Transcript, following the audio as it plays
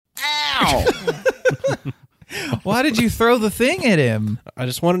Ow! Why did you throw the thing at him? I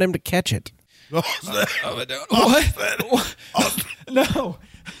just wanted him to catch it. What? No.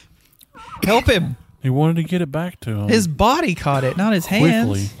 Help him. He wanted to get it back to him. His body caught it, not his hands.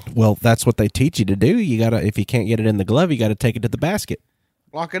 quickly. Well, that's what they teach you to do. You gotta, if you can't get it in the glove, you gotta take it to the basket.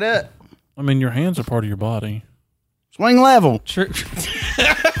 Lock it up. I mean, your hands are part of your body. Swing level. Sure.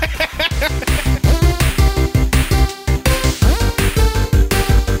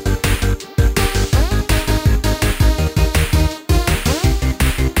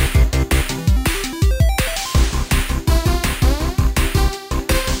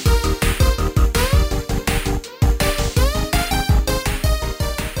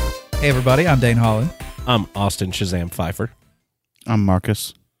 Hey, everybody. I'm Dane Holland. I'm Austin Shazam Pfeiffer. I'm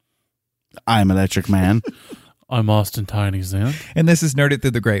Marcus. I'm Electric Man. I'm Austin Tiny Zen. And this is Nerd It Through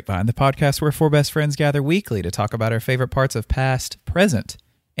the Grapevine, the podcast where four best friends gather weekly to talk about our favorite parts of past, present,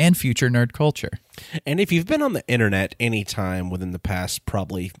 and future nerd culture. And if you've been on the internet any time within the past,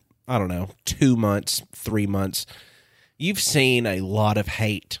 probably, 2 months, 3 months, you've seen a lot of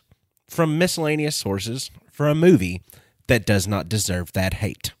hate from miscellaneous sources for a movie that does not deserve that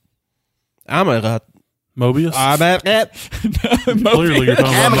hate. Mobius? Clearly you're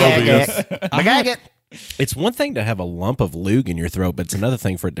talking about Mobius. It's one thing to have a lump of lube in your throat, but it's another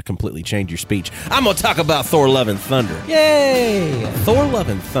thing for it to completely change your speech. I'm going to talk about Thor Love and Thunder. Yay! Thor Love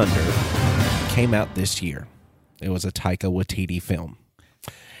and Thunder came out this year. It was a Taika Waititi film.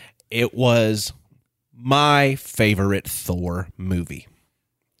 It was my favorite Thor movie.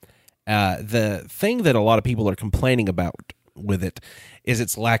 The thing that a lot of people are complaining about with it is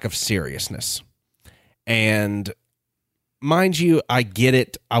its lack of seriousness. And mind you, I get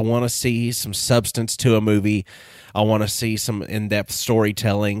it. I want to see some substance to a movie. I want to see some in-depth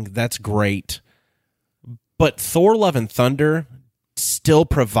storytelling. That's great. But Thor Love and Thunder still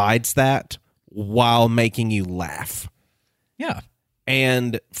provides that while making you laugh. Yeah.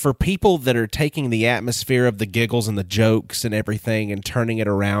 And for people that are taking the atmosphere of the giggles and the jokes and everything and turning it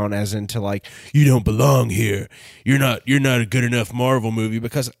around as into like, you don't belong here. You're not a good enough Marvel movie,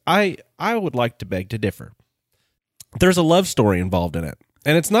 because I would like to beg to differ. There's a love story involved in it,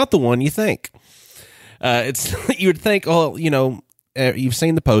 and it's not the one you think. It's you would think, you've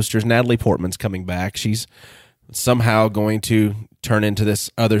seen the posters. Natalie Portman's coming back. She's somehow going to turn into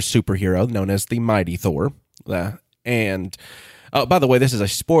this other superhero known as the Mighty Thor. By the way, this is a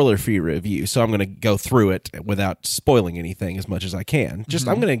spoiler-free review, so I'm going to go through it without spoiling anything as much as I can.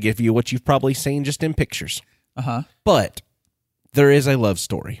 I'm going to give you what you've probably seen just in pictures. Uh-huh. But there is a love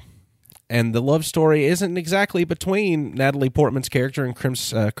story. And the love story isn't exactly between Natalie Portman's character and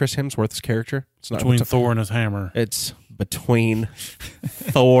Chris Hemsworth's character. It's not Between Thor and his hammer. It's between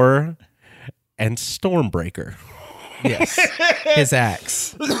Thor and Stormbreaker. Yes. His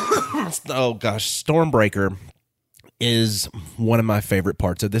axe. Oh, gosh. Stormbreaker is one of my favorite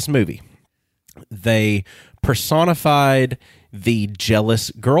parts of this movie. They personified the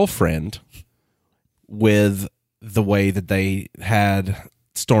jealous girlfriend with the way that they had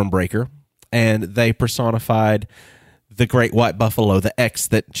Stormbreaker, and they personified the Great White Buffalo, the ex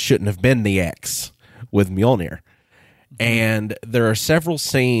that shouldn't have been the ex, with Mjolnir. And there are several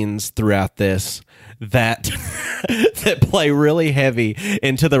scenes throughout this that that play really heavy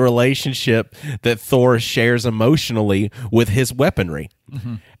into the relationship that Thor shares emotionally with his weaponry.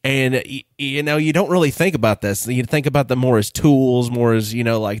 Mm-hmm. And, you don't really think about this. You think about them more as tools, more as,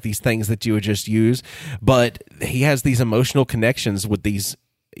 like these things that you would just use. But he has these emotional connections with these,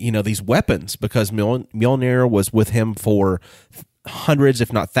 these weapons, because Mjolnir was with him for hundreds,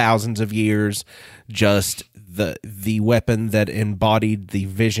 if not thousands of years. Just the weapon that embodied the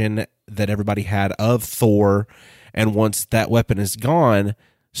vision that everybody had of Thor. And once that weapon is gone,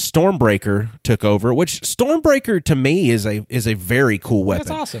 Stormbreaker took over, which Stormbreaker to me is a very cool weapon.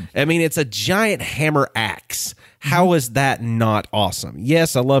 That's awesome. I mean, it's a giant hammer axe. How is that not awesome?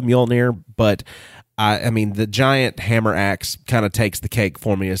 Yes, I love Mjolnir, but the giant hammer axe kind of takes the cake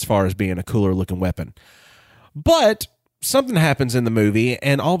for me as far as being a cooler looking weapon. But something happens in the movie,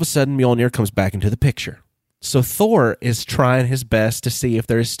 and all of a sudden Mjolnir comes back into the picture. So Thor is trying his best to see if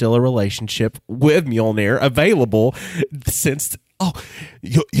there is still a relationship with Mjolnir available since,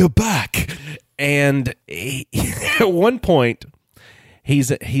 you're back. And at one point, there's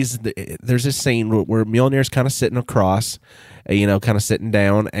this scene where Mjolnir's kind of sitting across, kind of sitting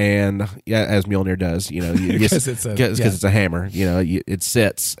down, and as Mjolnir does, because it's a hammer, it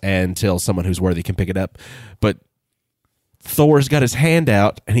sits until someone who's worthy can pick it up. But Thor's got his hand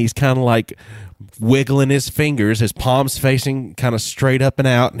out and he's kind of like wiggling his fingers, his palms facing kind of straight up and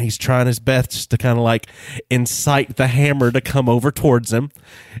out, and he's trying his best to kind of like incite the hammer to come over towards him.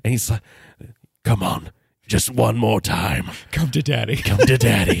 And he's like, come on, just one more time. Come to daddy. Come to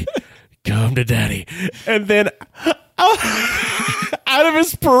daddy. Come to daddy. And then out of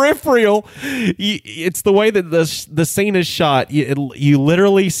his peripheral, it's the way that the scene is shot. You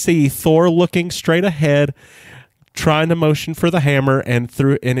literally see Thor looking straight ahead, trying to motion for the hammer, and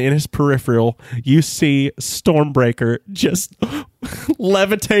in his peripheral, you see Stormbreaker just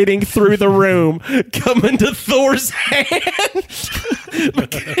levitating through the room, coming to Thor's hand.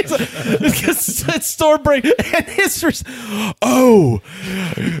 because it's Stormbreaker, and his oh,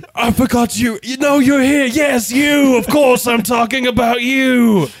 I forgot you. You know you're here. Yes, you. Of course, I'm talking about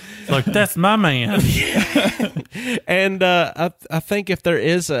you. Like, that's my man. And I think if there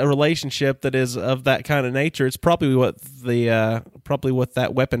is a relationship that is of that kind of nature, it's probably what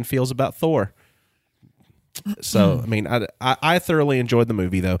that weapon feels about Thor. So, I mean, I thoroughly enjoyed the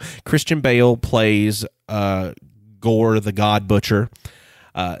movie, though. Christian Bale plays Gore the God Butcher.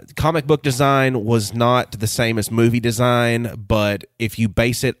 Comic book design was not the same as movie design, but if you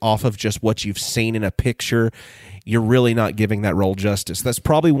base it off of just what you've seen in a picture, you're really not giving that role justice. That's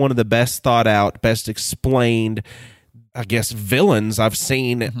probably one of the best thought out, best explained, I guess, villains I've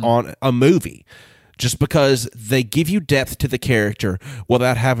seen on a movie. Just because they give you depth to the character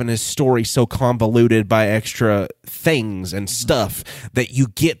without having his story so convoluted by extra things and stuff that you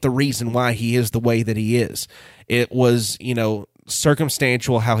get the reason why he is the way that he is. It was,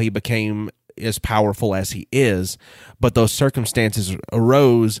 circumstantial how he became as powerful as he is, but those circumstances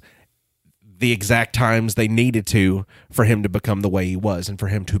arose the exact times they needed to for him to become the way he was and for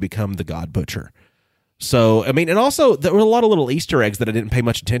him to become the God Butcher. So, I mean, and also there were a lot of little Easter eggs that I didn't pay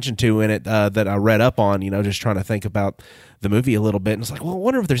much attention to in it that I read up on, just trying to think about the movie a little bit. And it's like, well, I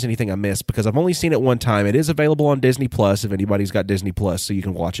wonder if there's anything I missed because I've only seen it one time. It is available on Disney Plus if anybody's got Disney Plus, so you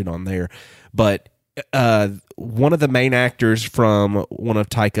can watch it on there. But one of the main actors from one of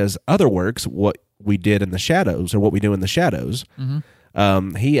Taika's other works, What We Did in the Shadows, or What We Do in the Shadows,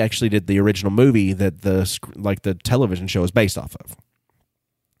 he actually did the original movie that the television show is based off of.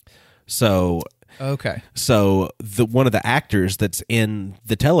 So Okay. So one of the actors that's in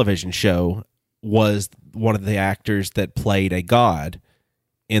the television show was one of the actors that played a god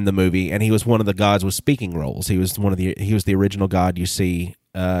in the movie, and he was one of the gods with speaking roles. He was the original god you see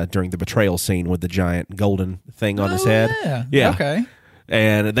during the betrayal scene with the giant golden thing on his head. Yeah. Okay.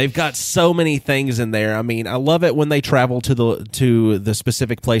 And they've got so many things in there. I mean, I love it when they travel to the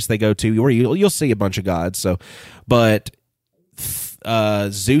specific place they go to, where you'll see a bunch of gods. So, but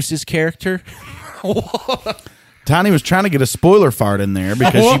Zeus's character. Tiny was trying to get a spoiler fart in there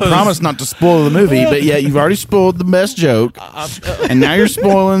because you promised not to spoil the movie, but yet you've already spoiled the best joke, and now you're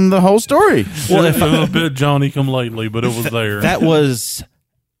spoiling the whole story. Well, it was a bit Johnny come lately, but it was there. That was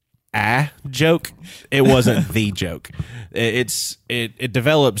a joke. It wasn't the joke. It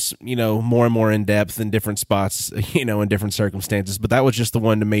develops, more and more in depth in different spots, in different circumstances. But that was just the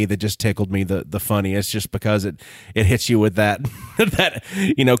one to me that just tickled me the funniest, just because it hits you with that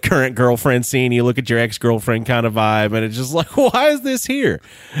current girlfriend scene. You look at your ex-girlfriend kind of vibe, and it's just like, why is this here?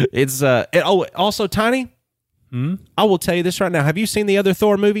 It's also Tiny. I will tell you this right now. Have you seen the other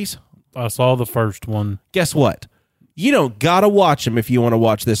Thor movies? I saw the first one. Guess what? You don't gotta watch them if you want to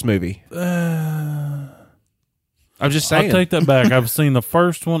watch this movie. I'm just saying. I'll take that back. I've seen the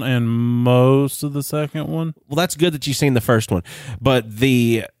first one and most of the second one. Well, that's good that you've seen the first one, but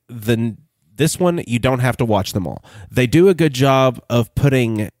this one you don't have to watch them all. They do a good job of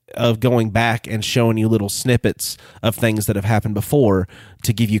going back and showing you little snippets of things that have happened before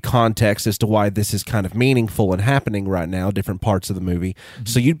to give you context as to why this is kind of meaningful and happening right now, different parts of the movie. Mm-hmm.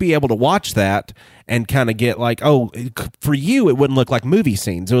 So you'd be able to watch that and kind of get like, oh, for you, it wouldn't look like movie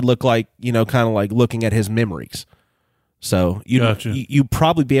scenes. It would look like, kind of like looking at his memories. So you'd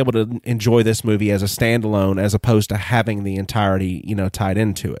probably be able to enjoy this movie as a standalone as opposed to having the entirety, tied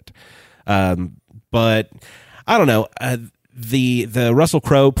into it. But I don't know. The Russell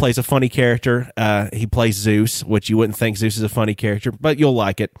Crowe plays a funny character. He plays Zeus, which you wouldn't think Zeus is a funny character, but you'll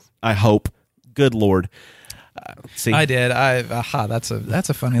like it. I hope. Good Lord. See, I did. That's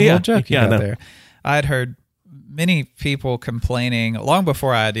a funny little joke you got there. I'd heard many people complaining long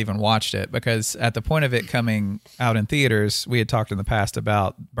before I had even watched it, because at the point of it coming out in theaters, we had talked in the past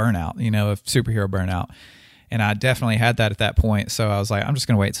about burnout, of superhero burnout. And I definitely had that at that point. So I was like, I'm just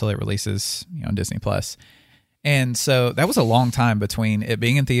going to wait till it releases, on Disney Plus. And so that was a long time between it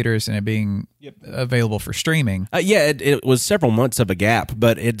being in theaters and it being available for streaming. It was several months of a gap,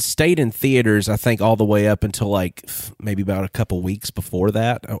 but it stayed in theaters, I think, all the way up until like maybe about a couple weeks before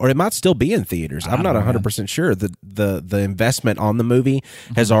that. Or it might still be in theaters. I'm not 100% sure. The investment on the movie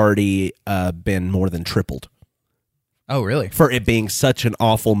has already been more than tripled. Oh, really? For it being such an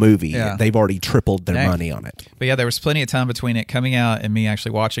awful movie, they've already tripled their money on it. But yeah, there was plenty of time between it coming out and me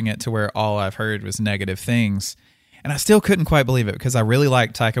actually watching it to where all I've heard was negative things. And I still couldn't quite believe it because I really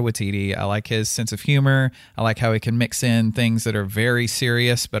like Taika Waititi. I like his sense of humor. I like how he can mix in things that are very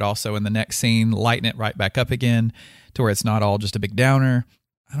serious, but also in the next scene, lighten it right back up again to where it's not all just a big downer.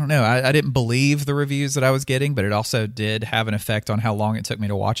 I don't know. I didn't believe the reviews that I was getting, but it also did have an effect on how long it took me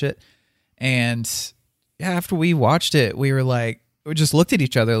to watch it. And after we watched it, we just looked at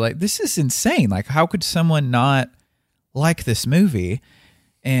each other like, this is insane. Like, how could someone not like this movie?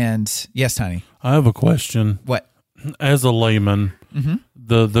 And yes, Tiny. I have a question. What? As a layman,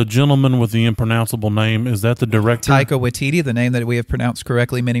 the gentleman with the impronounceable name, is that the director? Taika Waititi, the name that we have pronounced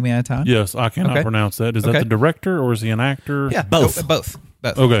correctly many times? Yes, I cannot pronounce that. Is that the director or is he an actor? Yeah, both.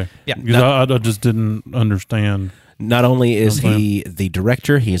 Okay. Yeah. Because I just didn't understand. Not only is he the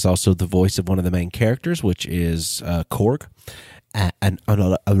director, he is also the voice of one of the main characters, which is Korg. And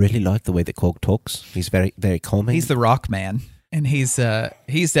I really like the way that Korg talks. He's very, very calming. He's the rock man. And he's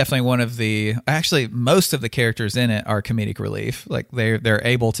definitely one of the, actually most of the characters in it are comedic relief. Like they're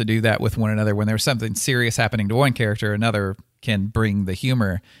able to do that with one another. When there's something serious happening to one character, another can bring the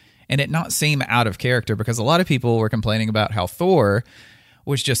humor and it not seem out of character, because a lot of people were complaining about how Thor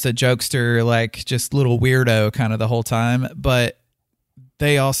was just a jokester, like just little weirdo kind of the whole time. But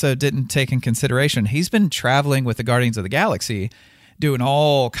they also didn't take in consideration he's been traveling with the Guardians of the Galaxy, doing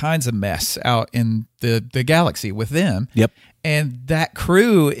all kinds of mess out in the galaxy with them. Yep. And that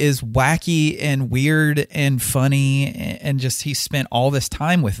crew is wacky and weird and funny, and just he spent all this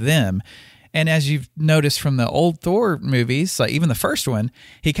time with them. And as you've noticed from the old Thor movies, like even the first one,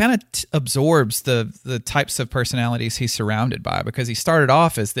 he kind of absorbs the types of personalities he's surrounded by, because he started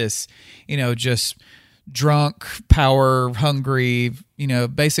off as this, just drunk, power hungry,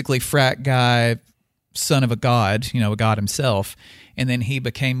 basically frat guy, son of a god, a god himself. And then he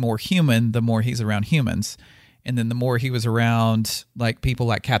became more human the more he's around humans. And then the more he was around like people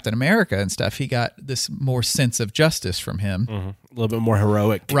like Captain America and stuff, he got this more sense of justice from him. Mm-hmm. A little bit more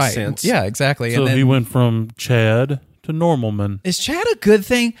heroic sense. Yeah, exactly. So and then, he went from Chad to Normalman. Is Chad a good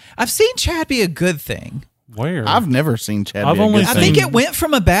thing? I've seen Chad be a good thing. Where? I've never seen Chad. I think it went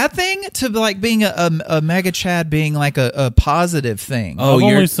from a bad thing to like being a mega Chad being like a positive thing. I've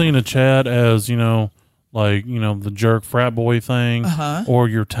only seen a Chad as, like, the jerk frat boy thing, or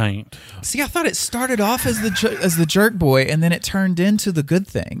your taint. See, I thought it started off as the jerk boy, and then it turned into the good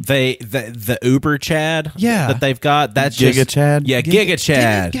thing. The Uber Chad, that they've got, that's Giga just, Chad, yeah, Giga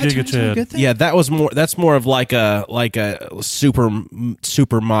Chad, Giga Chad. Yeah, that's more of like a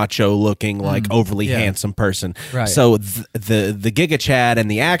super macho looking, like overly handsome person. Right. So the Giga Chad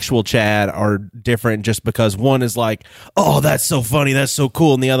and the actual Chad are different, just because one is like, oh, that's so funny, that's so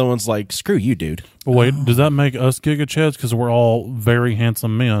cool, and the other one's like, screw you, dude. But wait, does that make us Giga Chads because we're all very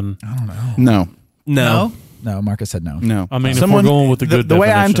handsome men? I don't know. No. Marcus said no. No. I mean, if we're going with the good the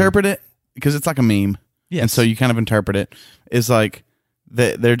way I definition. interpret it, because it's like a meme, and so you kind of interpret it, is like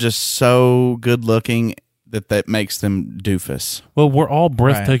they're just so good looking that makes them doofus. Well, we're all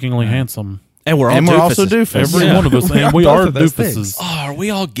breathtakingly handsome. And we're also doofuses. Every one of us, and we are doofuses. Oh, are we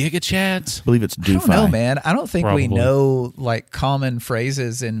all Giga Chads? I believe it's doofy. I don't know, man. I don't think Probably. we know like common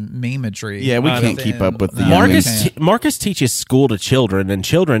phrases in memeatry. Yeah, we can't keep up with the Marcus teaches school to children, and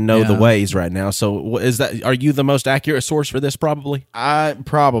children know the ways right now. So, are you the most accurate source for this? Probably.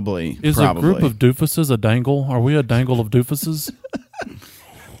 Probably. Is a group of doofuses a dangle? Are we a dangle of doofuses?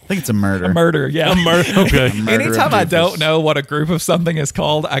 I think it's a murder. A murder, yeah. A murder. Okay. Anytime I don't know what a group of something is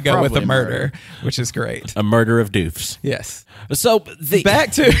called, I go with Probably a murder, which is great. A murder of doofs. Yes. So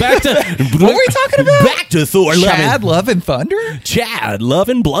Back to what were we talking about? Back to Thor. Chad, Love and Thunder. Chad, Love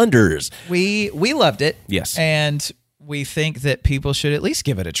and Blunders. We loved it. Yes. And we think that people should at least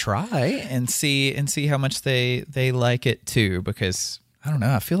give it a try and see how much they like it too. Because I don't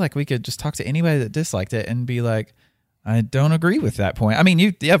know, I feel like we could just talk to anybody that disliked it and be like, I don't agree with that point. I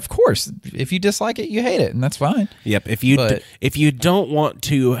mean, of course, if you dislike it, you hate it, and that's fine. Yep. If you don't want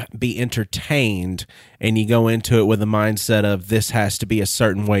to be entertained and you go into it with a mindset of this has to be a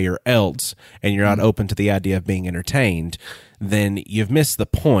certain way or else, and you're not open to the idea of being entertained, then you've missed the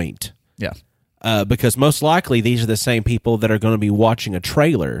point. Yeah. Because most likely these are the same people that are going to be watching a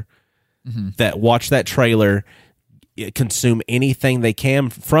trailer, that watch that trailer, consume anything they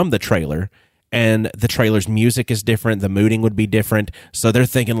can from the trailer, and the trailer's music is different, the mooding would be different. So they're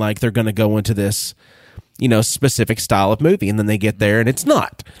thinking like they're going to go into this, specific style of movie, and then they get there and it's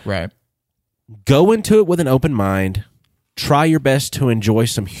not. Right. Go into it with an open mind. Try your best to enjoy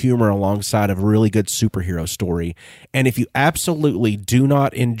some humor alongside of a really good superhero story. And if you absolutely do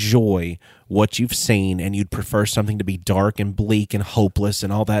not enjoy what you've seen and you'd prefer something to be dark and bleak and hopeless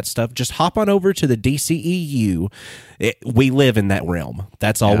and all that stuff, just hop on over to the DCEU. We live in that realm.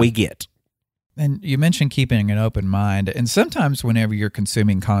 That's all we get. And you mentioned keeping an open mind. And sometimes whenever you're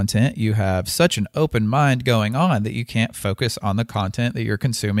consuming content, you have such an open mind going on that you can't focus on the content that you're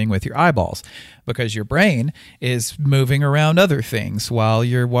consuming with your eyeballs because your brain is moving around other things while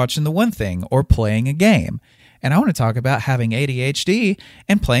you're watching the one thing or playing a game. And I want to talk about having ADHD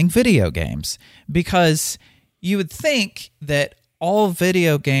and playing video games, because you would think that all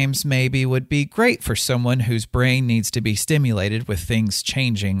video games maybe would be great for someone whose brain needs to be stimulated with things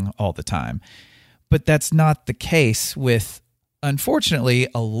changing all the time. But that's not the case with, unfortunately,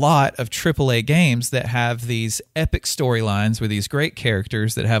 a lot of AAA games that have these epic storylines with these great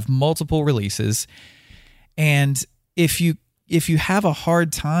characters that have multiple releases. And if you have a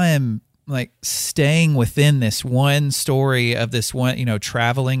hard time like staying within this one story of this one,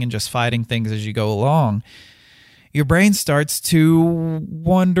 traveling and just fighting things as you go along, your brain starts to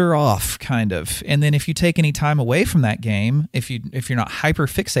wander off kind of. And then if you take any time away from that game, if you're not hyper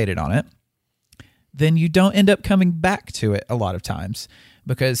fixated on it, then you don't end up coming back to it a lot of times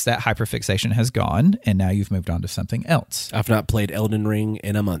because that hyperfixation has gone and now you've moved on to something else. I've not played Elden Ring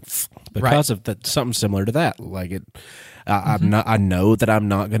in a month because of something similar to that. Like it, I know that I'm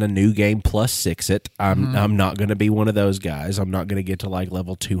not going to new game plus 6 it. I'm not going to be one of those guys. I'm not going to get to like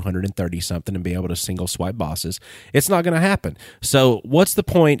level 230 something and be able to single swipe bosses. It's not going to happen. So what's the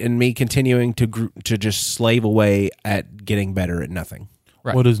point in me continuing to just slave away at getting better at nothing?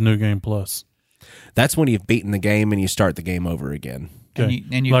 Right. What is new game plus? That's when you've beaten the game and you start the game over again. Okay.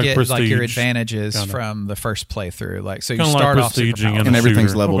 And you like get prestige, like your advantages kinda. From the first playthrough. Like so, you Kinda start like off super prestiging powerful. And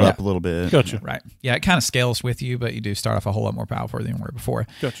everything's shooter. leveled up a little bit. Gotcha. Right. Yeah, it kind of scales with you, but you do start off a whole lot more powerful than you were before.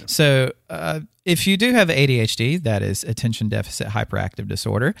 Gotcha. So if you do have ADHD, that is attention deficit hyperactive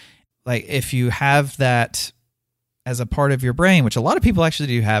disorder, like if you have that as a part of your brain, which a lot of people actually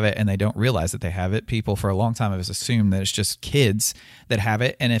do have it and they don't realize that they have it. People for a long time have assumed that it's just kids that have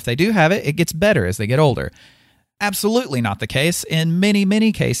it. And if they do have it, it gets better as they get older. Absolutely not the case. In many,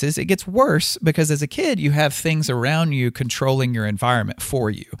 many cases, it gets worse because as a kid, you have things around you controlling your environment for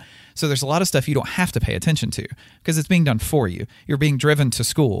you. So there's a lot of stuff you don't have to pay attention to because it's being done for you. You're being driven to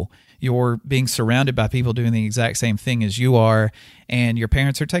school. You're being surrounded by people doing the exact same thing as you are, and your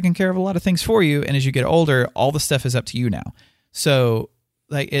parents are taking care of a lot of things for you. And as you get older, all the stuff is up to you now. So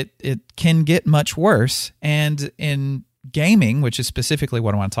like it can get much worse. And in gaming, which is specifically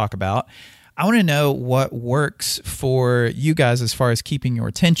what I want to talk about, I want to know what works for you guys as far as keeping your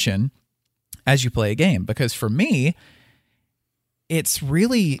attention as you play a game. Because for me, it's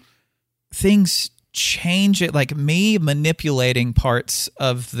really things change it, like me manipulating parts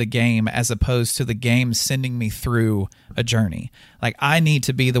of the game as opposed to the game sending me through a journey. Like I need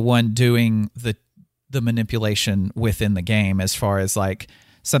to be the one doing the manipulation within the game, as far as like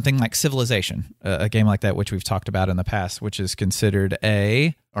something like Civilization, a game like that, which we've talked about in the past, which is considered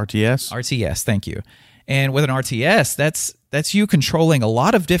a RTS. Thank you. And with an RTS, that's you controlling a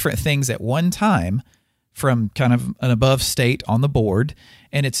lot of different things at one time from kind of an above state on the board.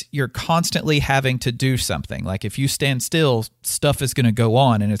 And you're constantly having to do something. Like if you stand still, stuff is going to go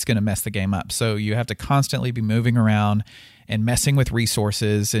on and it's going to mess the game up. So you have to constantly be moving around and messing with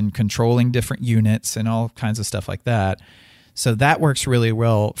resources and controlling different units and all kinds of stuff like that. So that works really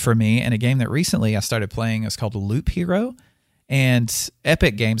well for me. And a game that recently I started playing is called Loop Hero. And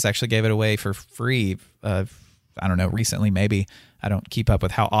Epic Games actually gave it away for free. I don't know, recently maybe. I don't keep up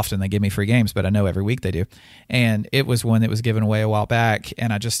with how often they give me free games, but I know every week they do. And it was one that was given away a while back,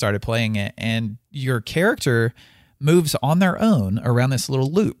 and I just started playing it. And your character moves on their own around this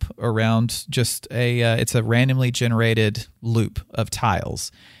little loop, around just it's a randomly generated loop of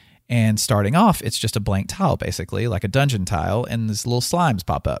tiles. And starting off, it's just a blank tile, basically, like a dungeon tile, and these little slimes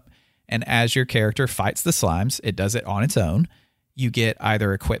pop up. And as your character fights the slimes, it does it on its own. You get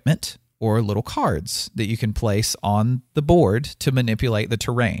either equipment or little cards that you can place on the board to manipulate the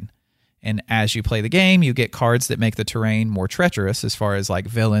terrain. And as you play the game, you get cards that make the terrain more treacherous, as far as like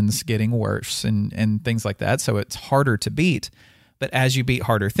villains getting worse and things like that. So it's harder to beat. But as you beat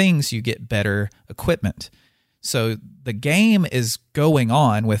harder things, you get better equipment. So the game is going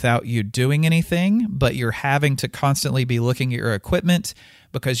on without you doing anything, but you're having to constantly be looking at your equipment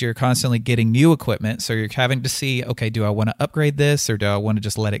because you're constantly getting new equipment. So you're having to see, okay, do I want to upgrade this or do I want to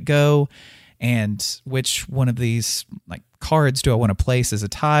just let it go? and which one of these like cards do I want to place as a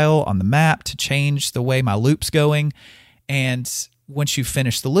tile on the map to change the way my loop's going. And once you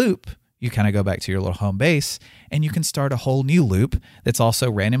finish the loop, you kind of go back to your little home base and you can start a whole new loop that's also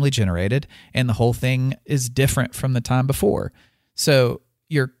randomly generated, and the whole thing is different from the time before. So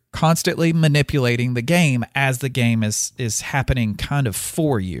you're constantly manipulating the game as the game is happening kind of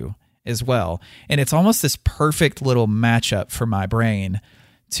for you as well. And it's almost this perfect little matchup for my brain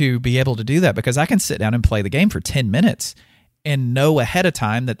to be able to do that, because I can sit down and play the game for 10 minutes and know ahead of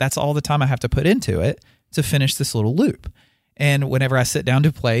time that that's all the time I have to put into it to finish this little loop. And whenever I sit down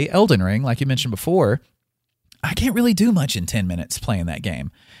to play Elden Ring, like you mentioned before, I can't really do much in 10 minutes playing that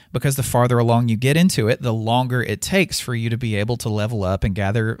game, because the farther along you get into it, the longer it takes for you to be able to level up and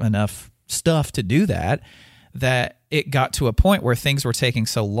gather enough stuff to do that, that it got to a point where things were taking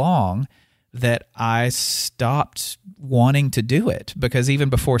so long that I stopped wanting to do it. Because even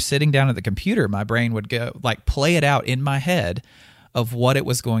before sitting down at the computer, my brain would go like play it out in my head of what it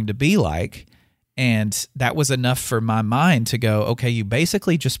was going to be like. And that was enough for my mind to go, okay, you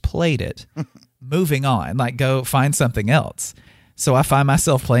basically just played it. Moving on, like go find something else. So I find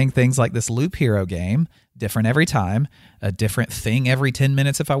myself playing things like this Loop Hero game, different every time, a different thing every 10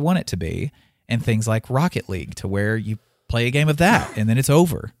 minutes if I want it to be, and things like Rocket League, to where you play a game of that and then it's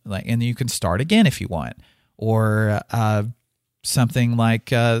over, like, and you can start again if you want. Or something like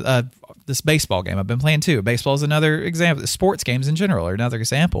this baseball game I've been playing too. Baseball is another example. Sports games in general are another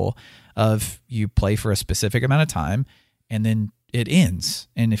example of you play for a specific amount of time and then it ends.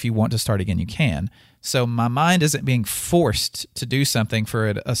 And if you want to start again, you can. So my mind isn't being forced to do something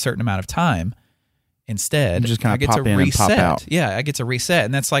for a certain amount of time. Instead, you just kind I of get pop to in reset. and pop out. Yeah, I get to reset.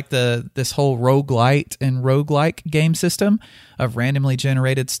 And that's like this whole roguelite and roguelike game system of randomly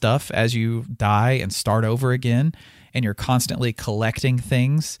generated stuff as you die and start over again, and you're constantly collecting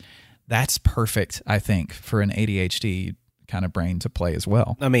things. That's perfect, I think, for an ADHD kind of brain to play as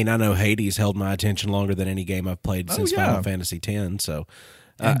well. I mean, I know Hades held my attention longer than any game I've played since Final Fantasy X. So,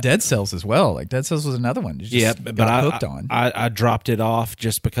 and Dead Cells as well. Like Dead Cells was another one. But I hooked on. I dropped it off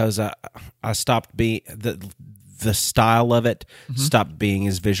just because I stopped being the style of it stopped being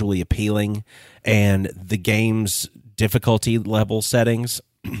as visually appealing, and the game's difficulty level settings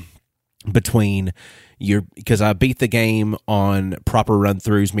between because I beat the game on proper run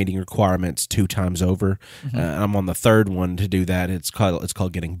throughs meeting requirements 2 times over. I'm on the third one to do that. It's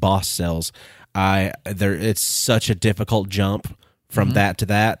called getting boss cells. It's such a difficult jump from that to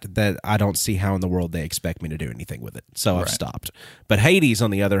that I don't see how in the world they expect me to do anything with it. So I've stopped. But Hades,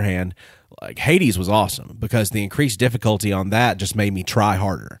 on the other hand, like Hades was awesome because the increased difficulty on that just made me try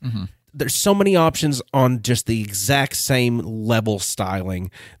harder. There's so many options on just the exact same level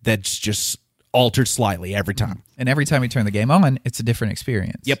styling that's just altered slightly every time. And every time you turn the game on, it's a different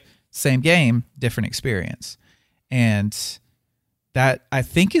experience. Yep. Same game, different experience. And that, I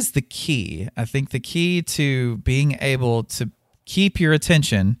think, is the key. I think the key to being able to keep your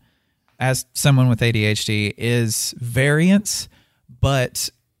attention as someone with ADHD is variance, but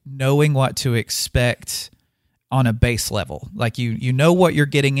knowing what to expect on a base level. Like you know what you're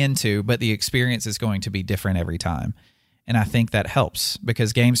getting into, but the experience is going to be different every time. And I think that helps,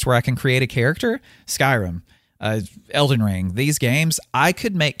 because games where I can create a character, Skyrim, Elden Ring, these games, I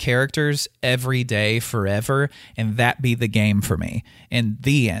could make characters every day forever, and that be the game for me. In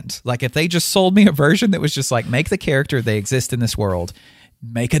the end, like if they just sold me a version that was just like, make the character, they exist in this world,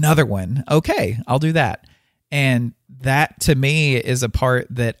 make another one. Okay, I'll do that. And that to me is a part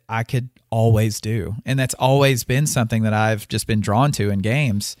that I could always do. And that's always been something that I've just been drawn to in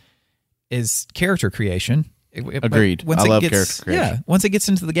games, is character creation. Agreed. I love character creation. Yeah. Once it gets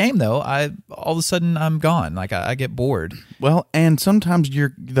into the game, though, all of a sudden I'm gone. Like I get bored. Well, and sometimes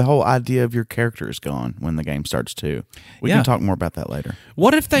the whole idea of your character is gone when the game starts too. We can talk more about that later.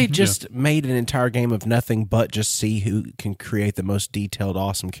 What if they just made an entire game of nothing but just see who can create the most detailed,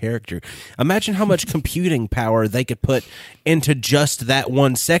 awesome character? Imagine how much computing power they could put into just that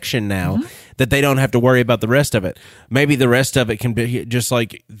one section now, that they don't have to worry about the rest of it. Maybe the rest of it can be just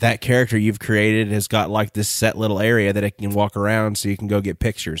like that character you've created has got like this set little area that it can walk around, so you can go get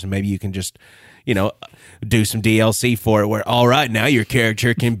pictures, and maybe you can just, do some DLC for it where, all right, now your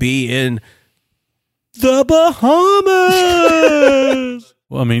character can be in the Bahamas.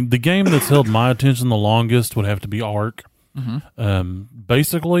 Well, I mean, the game that's held my attention the longest would have to be Ark.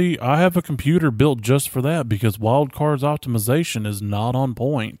 Basically, I have a computer built just for that because Wildcards optimization is not on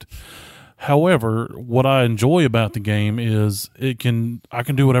point. However, what I enjoy about the game is I can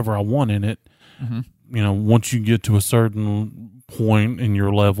do whatever I want in it. Once you get to a certain point in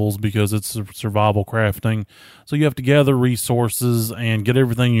your levels because it's survival crafting. So you have to gather resources and get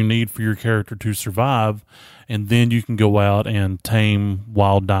everything you need for your character to survive, and then you can go out and tame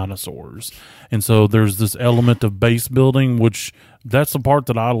wild dinosaurs. And so there's this element of base building, which that's the part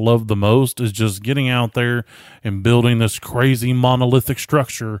that I love the most, is just getting out there and building this crazy monolithic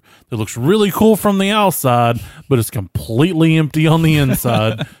structure that looks really cool from the outside, but it's completely empty on the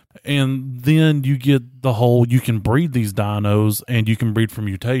inside. And then you get the whole, you can breed these dinos and you can breed for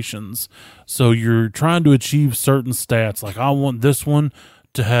mutations. So you're trying to achieve certain stats. Like, I want this one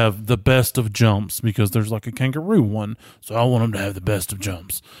to have the best of jumps because there's like a kangaroo one. So I want them to have the best of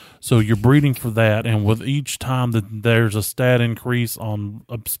jumps. So you're breeding for that. And with each time that there's a stat increase on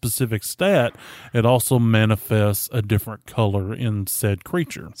a specific stat, it also manifests a different color in said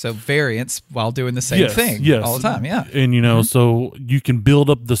creature. So variance while doing the same thing all the time. Yeah. And, you know, so you can build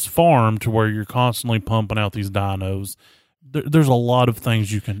up this farm to where you're constantly pumping out these dinos. There's a lot of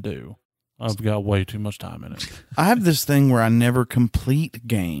things you can do. I've got way too much time in it. I have this thing where I never complete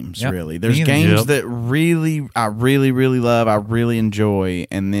games, really. There's games that I really love, I really enjoy,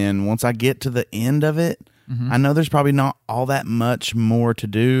 and then once I get to the end of it, I know there's probably not all that much more to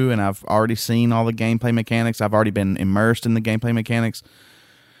do, and I've already seen all the gameplay mechanics. I've already been immersed in the gameplay mechanics,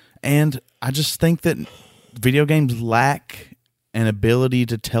 and I just think that video games lack an ability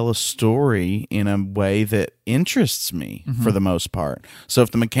to tell a story in a way that interests me for the most part. So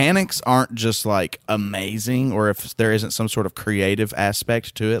if the mechanics aren't just like amazing, or if there isn't some sort of creative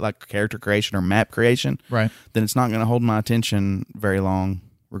aspect to it, like character creation or map creation, right, then it's not going to hold my attention very long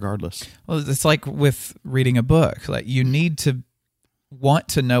regardless. Well, it's like with reading a book. Like, you need to want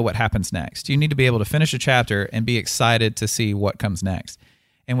to know what happens next. You need to be able to finish a chapter and be excited to see what comes next.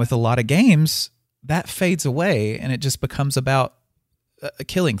 And with a lot of games, that fades away and it just becomes about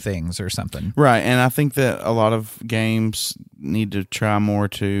killing things or something. Right, and I think that a lot of games need to try more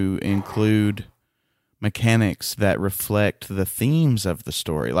to include mechanics that reflect the themes of the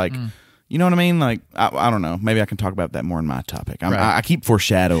story. Like, you know what I mean? Like, I don't know. Maybe I can talk about that more in my topic. I keep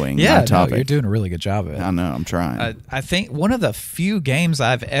foreshadowing my topic. No, you're doing a really good job of it. I know, I'm trying. I think one of the few games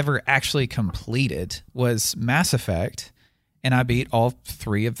I've ever actually completed was Mass Effect, and I beat all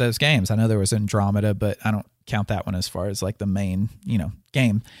 3 of those games. I know there was Andromeda, but I don't count that one as far as like the main,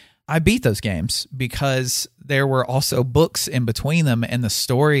 game. I beat those games because there were also books in between them, and the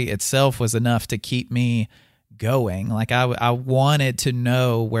story itself was enough to keep me going. Like, I wanted to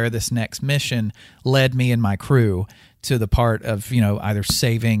know where this next mission led me and my crew to the part of, either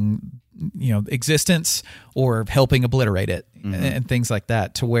saving, existence or helping obliterate it and things like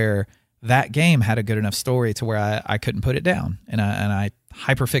that, to where that game had a good enough story to where I couldn't put it down, and I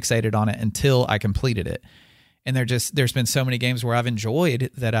hyperfixated on it until I completed it. And there's been so many games where I've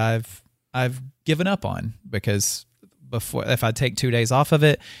enjoyed that I've given up on, because before, if I take 2 days off of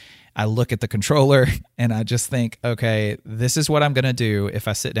it, I look at the controller and I just think, okay, this is what I'm going to do if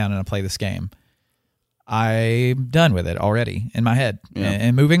I sit down and I play this game. I'm done with it already in my head,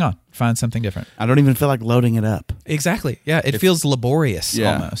 and moving on, find something different. I don't even feel like loading it up. Exactly. Yeah, it feels laborious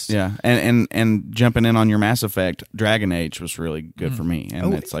almost. Yeah, and jumping in on your Mass Effect, Dragon Age was really good for me,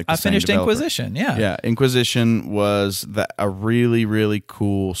 and it's like the I same finished developer. Inquisition. Yeah, Inquisition was a really, really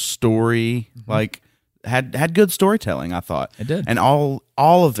cool story. Like, had good storytelling, I thought. It did, and all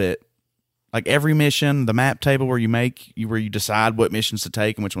of it. Like, every mission, the map table where you decide what missions to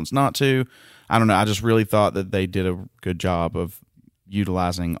take and which ones not to. I don't know. I just really thought that they did a good job of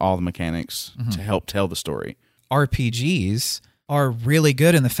utilizing all the mechanics to help tell the story. RPGs are really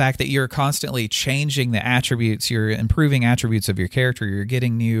good in the fact that you're constantly changing the attributes, you're improving attributes of your character, you're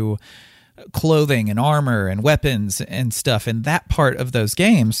getting new clothing and armor and weapons and stuff. And that part of those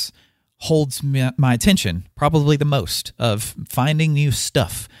games holds my attention probably the most, of finding new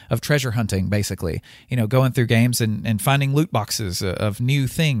stuff, of treasure hunting, basically, going through games and finding loot boxes of new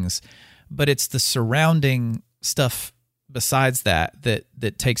things. But it's the surrounding stuff besides that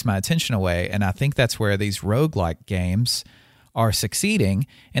takes my attention away. And I think that's where these roguelike games are succeeding,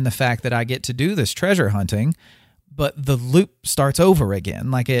 in the fact that I get to do this treasure hunting, but the loop starts over again.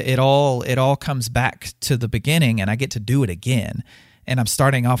 Like, it all comes back to the beginning, and I get to do it again. And I'm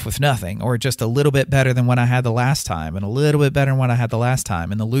starting off with nothing, or just a little bit better than what I had the last time, and a little bit better than what I had the last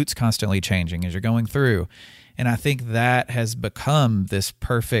time. And the loot's constantly changing as you're going through. And I think that has become this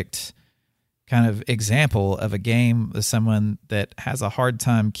perfect kind of example of a game with someone that has a hard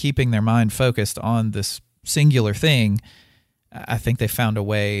time keeping their mind focused on this singular thing. I think they found a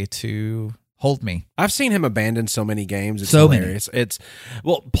way to hold me. I've seen him abandon so many games. It's hilarious.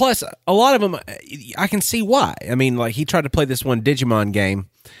 Plus a lot of them, I can see why. I mean, like, he tried to play this one Digimon game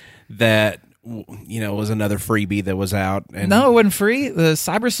that was another freebie that was out. And no, it wasn't free. The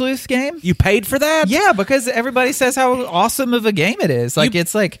Cyber Sleuth game. You paid for that? Yeah, because everybody says how awesome of a game it is. Like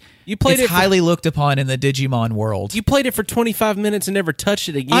you played it highly looked upon in the Digimon world. You played it for 25 minutes and never touched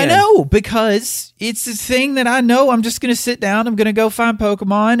it again. I know, because it's a thing that I know. I'm just going to sit down. I'm going to go find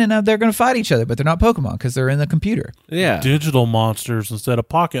Pokemon, and they're going to fight each other. But they're not Pokemon because they're in the computer. Yeah, digital monsters instead of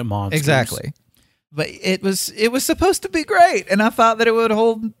pocket monsters. Exactly. But it was supposed to be great, and I thought that it would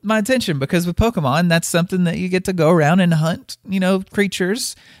hold my attention because with Pokemon, that's something that you get to go around and hunt,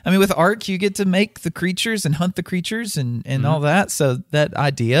 creatures. I mean, with Ark, you get to make the creatures and hunt the creatures and all that. So that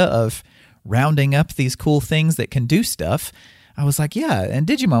idea of rounding up these cool things that can do stuff, I was like, yeah. And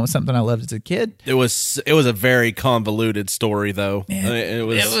Digimon was something I loved as a kid. It was a very convoluted story, though. It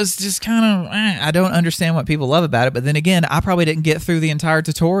was just kind of, I don't understand what people love about it. But then again, I probably didn't get through the entire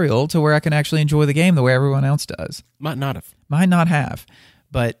tutorial to where I can actually enjoy the game the way everyone else does. Might not have.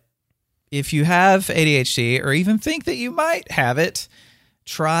 But if you have ADHD or even think that you might have it,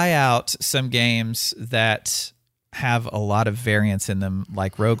 try out some games that have a lot of variance in them,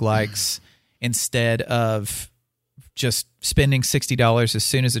 like roguelikes, instead of just spending $60 as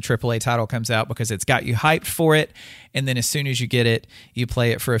soon as a AAA title comes out because it's got you hyped for it, and then as soon as you get it, you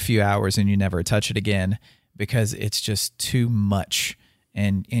play it for a few hours and you never touch it again because it's just too much,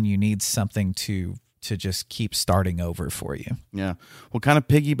 and you need something to just keep starting over for you. Yeah. Well, kind of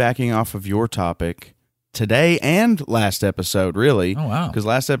piggybacking off of your topic today and last episode, really. Oh, wow. Because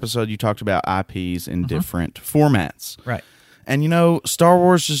last episode you talked about IPs in different formats. Right. And, Star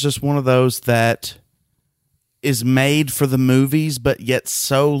Wars is just one of those that is made for the movies, but yet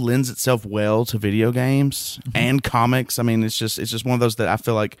so lends itself well to video games and comics. I mean, it's just one of those that I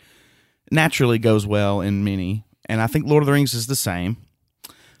feel like naturally goes well in many. And I think Lord of the Rings is the same.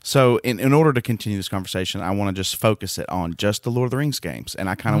 So in order to continue this conversation, I want to just focus it on just the Lord of the Rings games. And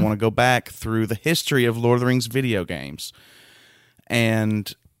I kind of want to go back through the history of Lord of the Rings video games.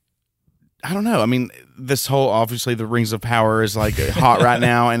 And I don't know. I mean, this whole, obviously, the Rings of Power is like hot right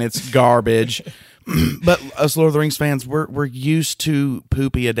now, and it's garbage. But us Lord of the Rings fans, we're used to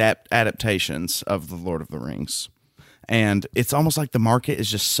poopy adaptations of the Lord of the Rings. And it's almost like the market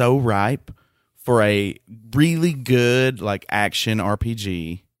is just so ripe for a really good like action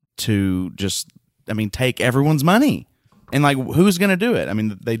RPG to just, take everyone's money. And like, who's going to do it? I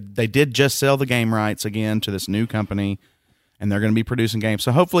mean, they did just sell the game rights again to this new company, and they're going to be producing games.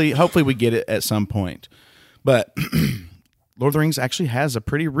 So hopefully we get it at some point. But Lord of the Rings actually has a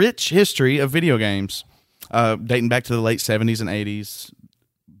pretty rich history of video games, dating back to the late 70s and 80s.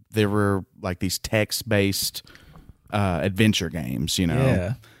 There were like these text-based adventure games,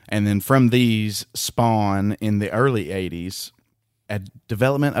 Yeah. And then from these spawn in the early 80s a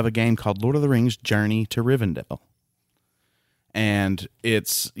development of a game called Lord of the Rings Journey to Rivendell. And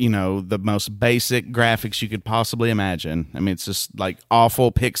it's, the most basic graphics you could possibly imagine. I mean, it's just like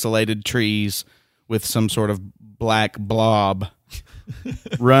awful pixelated trees with some sort of black blob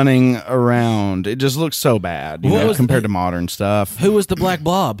running around. It just looks so bad, compared to modern stuff. Who was the black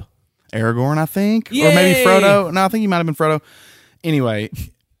blob? Aragorn, I think. Yay! Or maybe Frodo. No, I think he might have been Frodo. Anyway,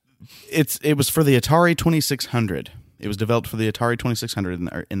 it was for the Atari 2600. It was developed for the Atari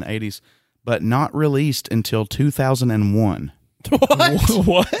 2600 in the 80s, but not released until 2001.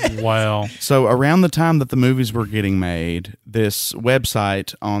 What? Wow. So around the time that the movies were getting made, this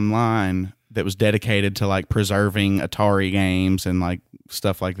website online that was dedicated to like preserving Atari games and like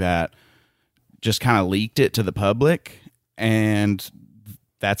stuff like that just kind of leaked it to the public, and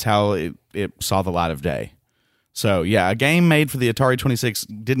that's how it saw the light of day. So yeah, a game made for the Atari 26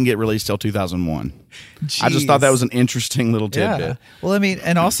 didn't get released till 2001. Jeez. I just thought that was an interesting little tidbit. Yeah. Well, I mean,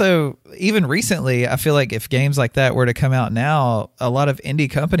 and also even recently, I feel like if games like that were to come out now, a lot of indie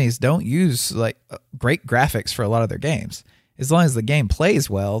companies don't use like great graphics for a lot of their games. As long as the game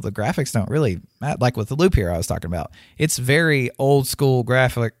plays well, the graphics don't really matter. Like with the Loop Hero I was talking about, it's very old school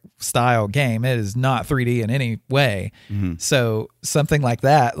graphic style game. It is not 3D in any way. Mm-hmm. So something like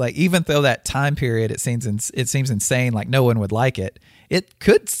that, like even though that time period it seems insane, like no one would like it, it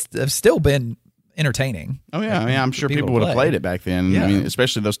could have still been entertaining. Oh yeah, I mean, I'm sure people would have played it back then. Yeah. I mean,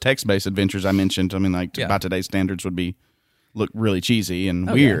 especially those text-based adventures I mentioned. I mean, like by today's standards would look really cheesy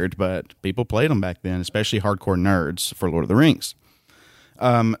and weird, but people played them back then, especially hardcore nerds for Lord of the Rings.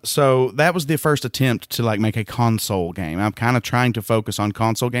 So that was the first attempt to like make a console game. I'm kind of trying to focus on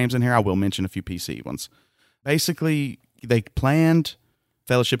console games in here. I will mention a few PC ones. Basically, they planned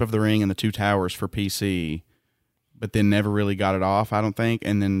Fellowship of the Ring and the Two Towers for PC, but then never really got it off, I don't think.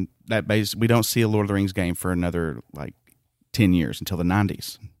 And then we don't see a Lord of the Rings game for another like 10 years until the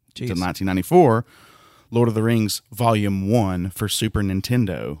 90s. Jeez. Until 1994. Lord of the Rings Volume 1 for Super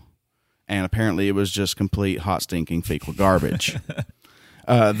Nintendo. and apparently it was just complete hot stinking fecal garbage.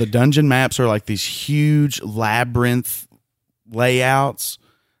 The dungeon maps are like these huge labyrinth layouts,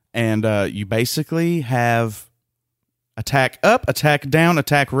 and you basically have attack up, attack down,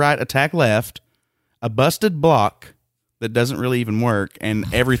 attack right, attack left, a busted block that doesn't really even work, and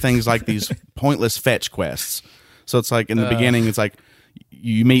everything's like these pointless fetch quests. So it's like in the beginning, it's like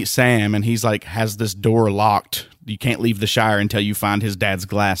you meet Sam, and he's like has this door locked. You can't leave the Shire until you find his dad's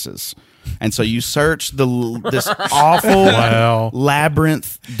glasses. And so you search this awful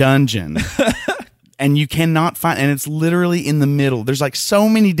labyrinth dungeon, and you cannot find. And it's literally in the middle. There's like so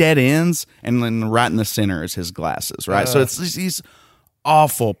many dead ends, and then right in the center is his glasses. Right, so it's these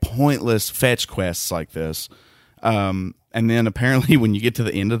awful, pointless fetch quests like this. And then apparently, when you get to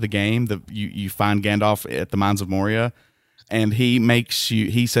the end of the game, you find Gandalf at the Mines of Moria, and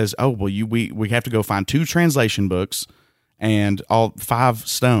he says, "Oh well, we have to go find 2 translation books and all 5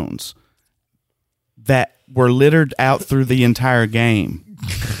 stones that were littered out through the entire game."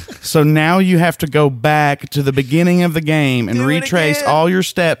 So now you have to go back to the beginning of the game and retrace all your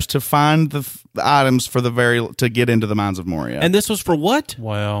steps to find the items for to get into the Mines of Moria. And this was for what?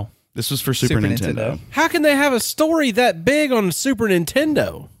 Wow. This was for Super Nintendo. How can they have a story that big on Super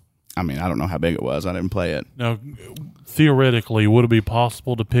Nintendo? I mean, I don't know how big it was. I didn't play it. Now, theoretically, would it be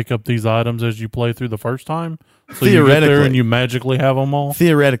possible to pick up these items as you play through the first time? So you get there and you magically have them all?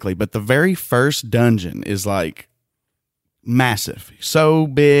 Theoretically, but the very first dungeon is like massive. So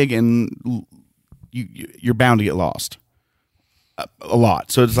big, and you're bound to get lost. A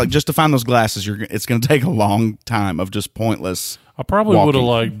lot. So it's like just to find those glasses, it's going to take a long time of just pointless. I probably would have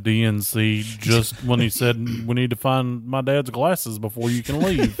liked DNC just when he said, "We need to find my dad's glasses before you can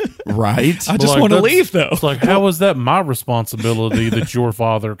leave." Right. I just want to leave, though. It's like, how is that my responsibility that your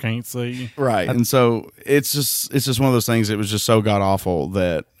father can't see? Right. And so it's just one of those things. It was just so god awful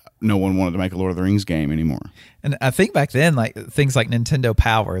that no one wanted to make a Lord of the Rings game anymore. And I think back then, like things like Nintendo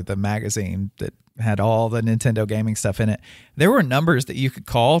Power, the magazine that had all the Nintendo gaming stuff in it, there were numbers that you could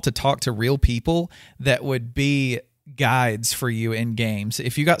call to talk to real people that would be guides for you in games.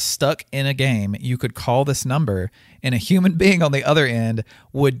 If you got stuck in a game, you could call this number, and a human being on the other end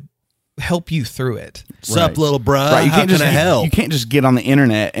would help you through it. Sup, little bruh? Right. How can I help? You can't just get on the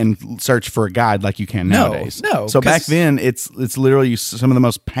internet and search for a guide like you can nowadays. No. So back then, it's literally some of the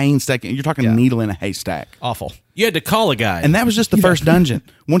most painstaking. You're talking needle in a haystack. Awful. You had to call a guy. And that was just the first dungeon.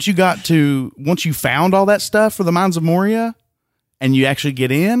 Once you found all that stuff for the Mines of Moria, and you actually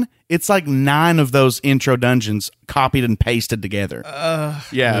get in, it's like 9 of those intro dungeons copied and pasted together.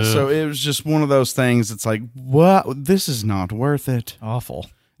 So it was just one of those things. It's like, what? This is not worth it.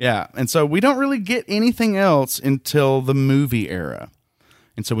 Awful. Yeah, and so we don't really get anything else until the movie era.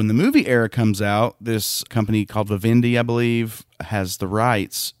 And so when the movie era comes out, this company called Vivendi, I believe, has the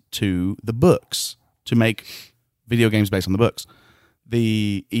rights to the books, to make video games based on the books.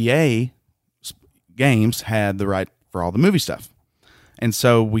 The EA games had the right for all the movie stuff. And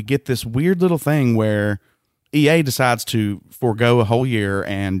so we get this weird little thing where EA decides to forego a whole year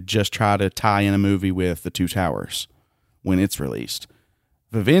and just try to tie in a movie with The Two Towers when it's released.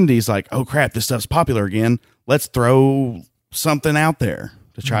 Vivendi's like, oh crap, this stuff's popular again. Let's throw something out there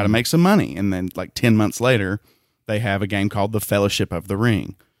to try to make some money. And then like 10 months later, they have a game called The Fellowship of the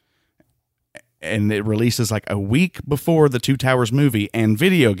Ring. And it releases like a week before the Two Towers movie and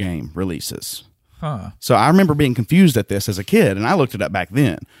video game releases. Huh. So I remember being confused at this as a kid, and I looked it up back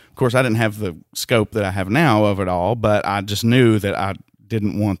then. Of course, I didn't have the scope that I have now of it all, but I just knew that I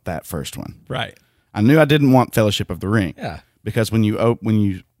didn't want that first one. Right. I knew I didn't want Fellowship of the Ring. Yeah. Because when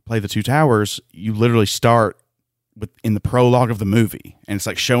you play the Two Towers, you literally start in the prologue of the movie, and it's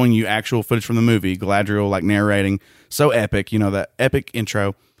like showing you actual footage from the movie, Galadriel like narrating, so epic, that epic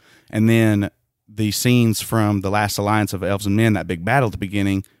intro, and then the scenes from The Last Alliance of Elves and Men, that big battle at the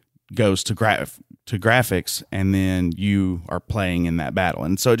beginning, goes to graphics, and then you are playing in that battle,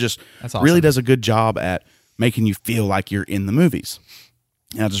 and so it just really does a good job at making you feel like you're in the movies.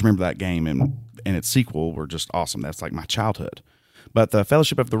 And I just remember that game and its sequel were just awesome. That's like my childhood. But the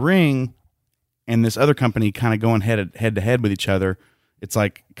Fellowship of the Ring and this other company kind of going head to head with each other. It's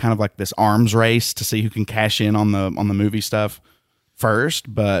like kind of like this arms race to see who can cash in on the movie stuff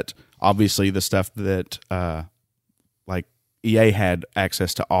first. But obviously the stuff that like EA had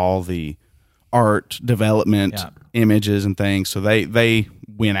access to all the art development images and things. So they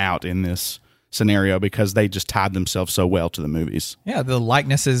went out in this scenario because they just tied themselves so well to the movies. Yeah, the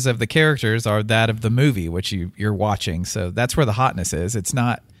likenesses of the characters are that of the movie, which you're watching. So that's where the hotness is. It's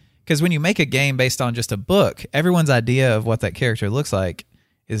not... Because when you make a game based on just a book, everyone's idea of what that character looks like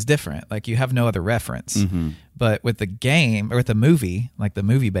is different. Like you have no other reference. But with the game or with the movie, like the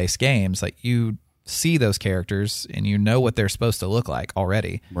movie-based games, like you see those characters and you know what they're supposed to look like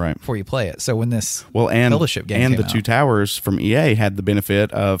already before you play it. So when this Fellowship game and came the Two Towers from EA had the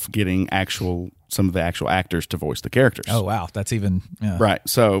benefit of getting some of the actual actors to voice the characters. Oh wow, that's even right.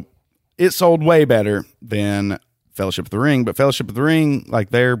 So it sold way better than Fellowship of the Ring, but Fellowship of the Ring,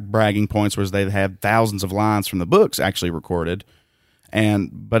 like their bragging points was they had thousands of lines from the books actually recorded.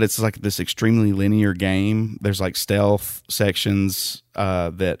 But it's like this extremely linear game. There's like stealth sections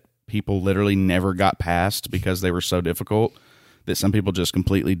that people literally never got past because they were so difficult that some people just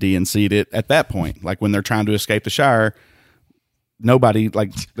completely DNC'd it at that point. Like when they're trying to escape the Shire,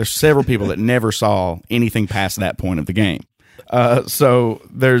 there's several people that never saw anything past that point of the game. So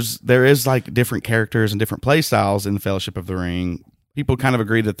there is like different characters and different play styles in the Fellowship of the Ring. People kind of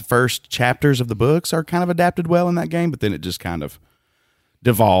agree that the first chapters of the books are kind of adapted well in that game, but then it just kind of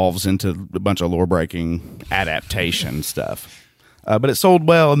devolves into a bunch of lore-breaking adaptation stuff. But it sold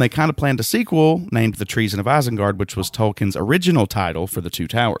well, and they kind of planned a sequel named The Treason of Isengard, which was Tolkien's original title for The Two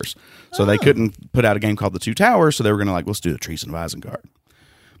Towers. So they couldn't put out a game called The Two Towers, so they were going to let's do The Treason of Isengard.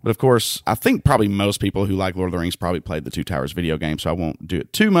 But of course, I think probably most people who like Lord of the Rings probably played the Two Towers video game, so I won't do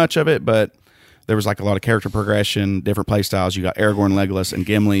it too much of it, but there was like a lot of character progression, different play styles. You got Aragorn, Legolas, and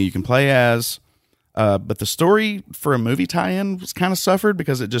Gimli you can play as. But the story for a movie tie-in was kind of suffered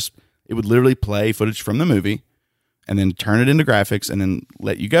because it would literally play footage from the movie and then turn it into graphics and then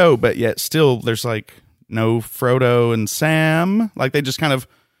let you go. But yet still there's like no Frodo and Sam. Like they just kind of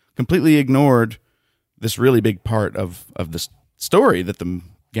completely ignored this really big part of the story that the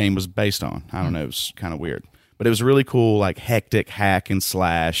game was based on. I don't know. It was kind of weird, but it was really cool, like hectic hack and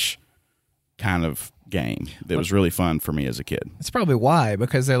slash kind of game that was really fun for me as a kid. That's probably why,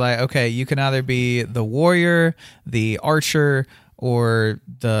 because they're like, okay, you can either be the warrior, the archer, or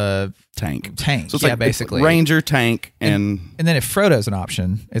the tank. So it's basically ranger, tank, and then if Frodo's an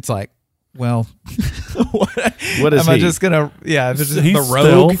option, it's like, well, what is am he? I just gonna? Yeah, he's the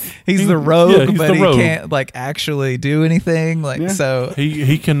rogue. He's the rogue, he's but the rogue. He can't like actually do anything. Like so,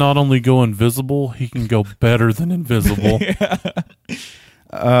 he can not only go invisible, he can go better than invisible.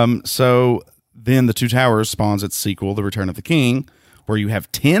 So then The Two Towers spawns its sequel, The Return of the King, where you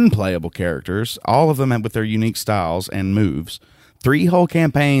have 10 playable characters, all of them with their unique styles and moves. 3 whole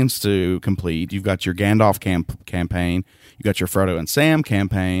campaigns to complete. You've got your Gandalf campaign, you got your Frodo and Sam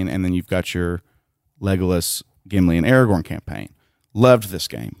campaign, and then you've got your Legolas, Gimli, and Aragorn campaign. Loved this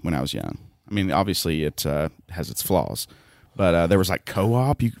game when I was young. I mean, obviously it has its flaws, but there was like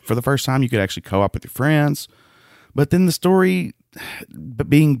co-op. For the first time, you could actually co-op with your friends. But then the story,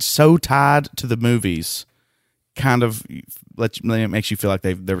 being so tied to the movies, kind of makes you feel like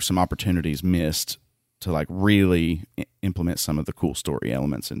there were some opportunities missed to like really implement some of the cool story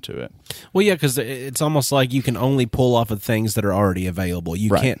elements into it. Well, yeah, because it's almost like you can only pull off of things that are already available.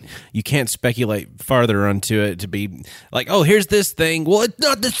 You can't speculate farther onto it to be like, oh, here's this thing. Well, it's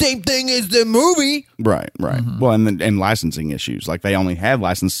not the same thing as the movie. Right. Mm-hmm. Well, and licensing issues, like they only have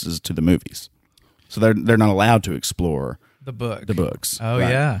licenses to the movies, so they're not allowed to explore the books. Oh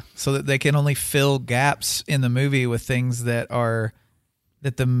yeah, so that they can only fill gaps in the movie with things that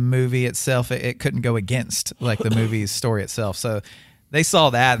the movie itself it couldn't go against, like the movie's story itself. So they saw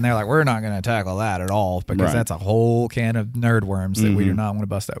that and they're like, we're not going to tackle that at all because that's a whole can of nerd worms that we do not want to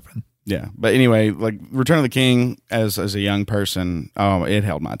bust open. Yeah, but anyway, like Return of the King, as a young person, it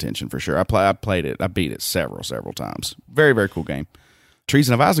held my attention for sure. I played it, I beat it several times. Very, very cool game.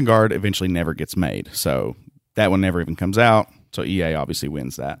 Treason of Isengard eventually never gets made, so that one never even comes out. So EA obviously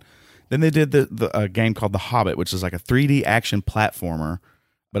wins that. Then they did the game called The Hobbit, which is like a 3D action platformer,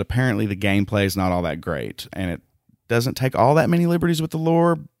 but apparently the gameplay is not all that great, and it doesn't take all that many liberties with the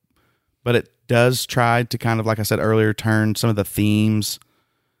lore, but it does try to kind of, like I said earlier, turn some of the themes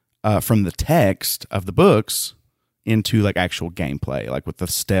from the text of the books into like actual gameplay, like with the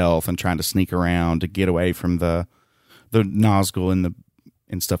stealth and trying to sneak around to get away from the Nazgul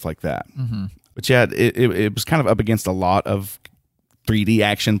and stuff like that. Mm-hmm. But yeah, it was kind of up against a lot of 3D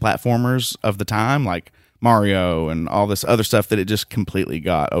action platformers of the time, like Mario and all this other stuff, that it just completely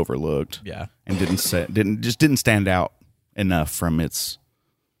got overlooked. Yeah, and didn't stand out enough from its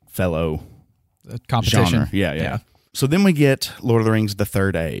fellow competition. Genre. Yeah. So then we get Lord of the Rings: The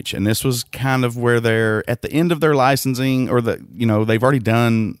Third Age, and this was kind of where they're at the end of their licensing, or they've already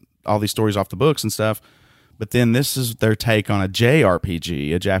done all these stories off the books and stuff. But then this is their take on a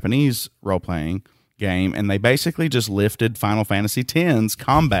JRPG, a Japanese role-playing game, and they basically just lifted Final Fantasy X's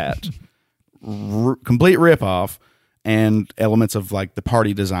combat, complete ripoff, and elements of like the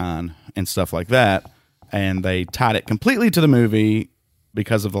party design and stuff like that, and they tied it completely to the movie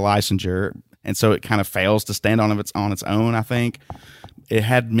because of the licensure, and so it kind of fails to stand on its own. I think it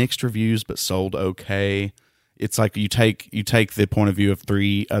had mixed reviews, but sold okay. It's like you take the point of view of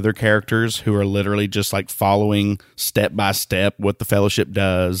 3 other characters who are literally just like following step by step what the Fellowship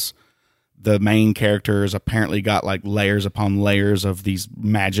does. The main characters apparently got like layers upon layers of these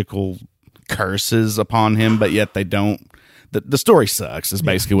magical curses upon him, but yet they don't. The story sucks is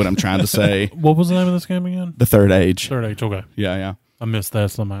basically what I'm trying to say. What was the name of this game again? The Third Age. Third Age, okay. Yeah. I missed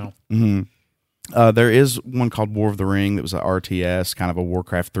that somehow. Mm-hmm. There is one called War of the Ring that was an RTS, kind of a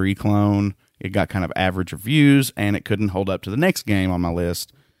Warcraft 3 clone. It got kind of average reviews, and it couldn't hold up to the next game on my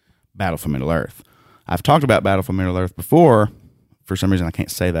list, Battle for Middle-earth. I've talked about Battle for Middle-earth before. For some reason, I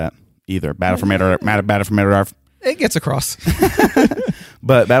can't say that either. Battle for Middle-earth. It gets across.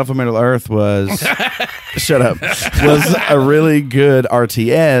 But Battle for Middle-earth was shut up. Was a really good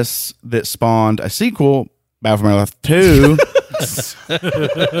RTS that spawned a sequel, Battle for Middle-earth 2.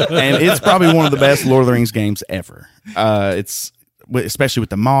 And it's probably one of the best Lord of the Rings games ever. It's especially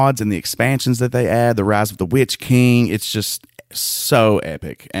with the mods and the expansions that they add, the Rise of the Witch King. It's just so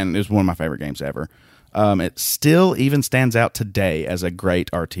epic, and it's one of my favorite games ever. It still even stands out today as a great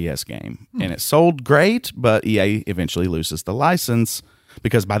RTS game. And it sold great, but EA eventually loses the license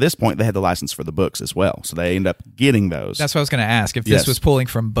because by this point they had the license for the books as well. So they end up getting those. That's what I was going to ask. If this was pulling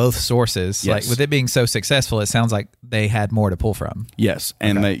from both sources, like with it being so successful, it sounds like they had more to pull from. Yes.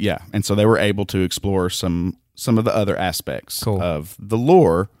 And and so they were able to explore some of the other aspects of the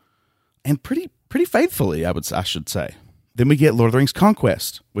lore, and pretty faithfully, I should say. Then we get Lord of the Rings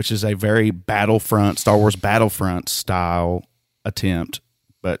Conquest, which is a very Star Wars Battlefront style attempt,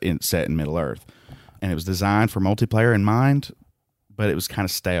 but set in Middle-earth. And it was designed for multiplayer in mind, but it was kind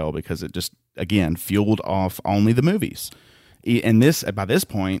of stale because it just, again, fueled off only the movies. And by this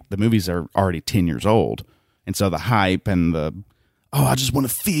point, the movies are already 10 years old. And so the hype and I just want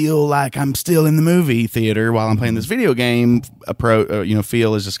to feel like I'm still in the movie theater while I'm playing this video game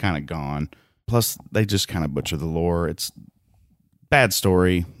feel is just kind of gone. Plus, they just kind of butcher the lore. It's bad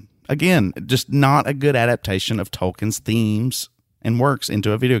story. Again, just not a good adaptation of Tolkien's themes and works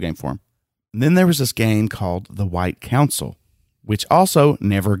into a video game form. And then there was this game called The White Council, which also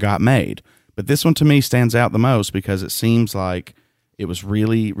never got made. But this one to me stands out the most because it seems like it was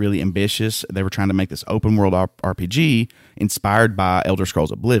really, really ambitious. They were trying to make this open world RPG inspired by Elder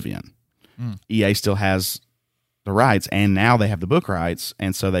Scrolls Oblivion. EA still has the rights, and now they have the book rights,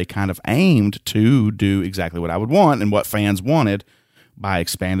 and so they kind of aimed to do exactly what I would want and what fans wanted by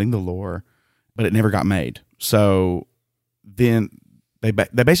expanding the lore, but it never got made. So then they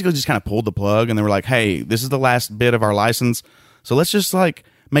basically just kind of pulled the plug, and they were like, hey, this is the last bit of our license, so let's just like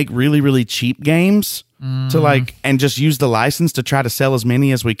make really, really cheap games and just use the license to try to sell as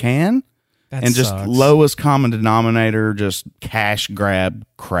many as we can. That and sucks. Just lowest common denominator, just cash grab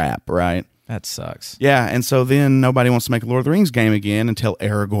crap, right? That sucks. Yeah, and so then nobody wants to make a Lord of the Rings game again until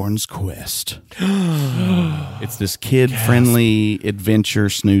Aragorn's Quest. It's this kid-friendly adventure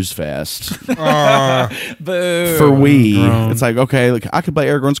snooze fest. Boo. For Wii. It's like, okay, look, I could play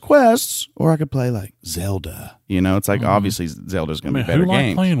Aragorn's Quests, or I could play like Zelda. It's like obviously Zelda's going to be a better game. Who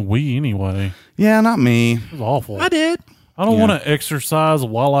liked playing Wii anyway? Yeah, not me. It was awful. I did. I don't want to exercise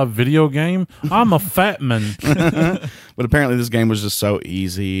while I video game. I'm a fat man. But apparently this game was just so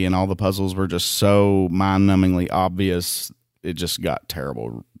easy and all the puzzles were just so mind-numbingly obvious. It just got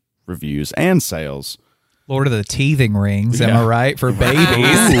terrible reviews and sales. Lord of the Teething Rings, am I right? For babies.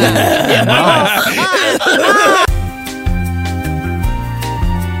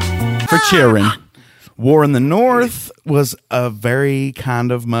 For children. War in the North was a very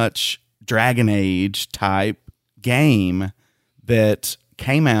kind of much Dragon Age type game that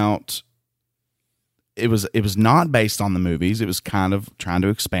came out. It was not based on the movies. It was kind of trying to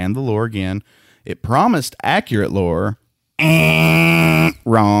expand the lore again. It promised accurate lore.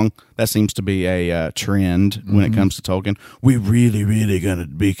 Wrong. That seems to be a trend when it comes to Tolkien. We really, really gonna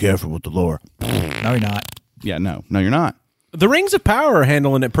be careful with the lore. No, you're not. Yeah, no, you're not. The Rings of Power are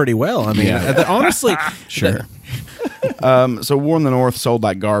handling it pretty well. I mean, honestly, sure. So War in the North sold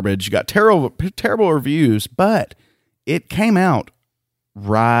like garbage, got terrible reviews, but it came out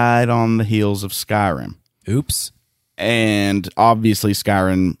right on the heels of Skyrim. Oops. And obviously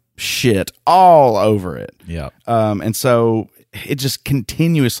Skyrim shit all over it. Yeah. And so it just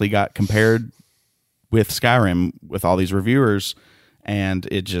continuously got compared with Skyrim with all these reviewers, and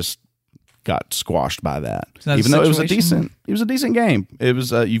it just got squashed by that. Even though it was a decent game. It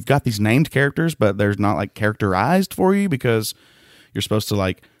was you've got these named characters, but there's not like characterized for you because you're supposed to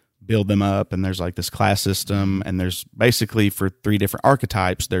like build them up, and there's like this class system, and there's basically for 3 different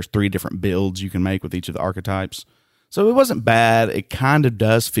archetypes, there's 3 different builds you can make with each of the archetypes. So it wasn't bad. It kind of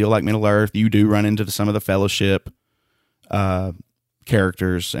does feel like Middle Earth. You do run into some of the Fellowship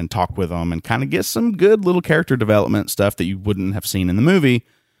characters and talk with them and kind of get some good little character development stuff that you wouldn't have seen in the movie,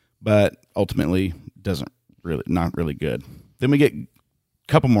 but ultimately not really good. Then we get a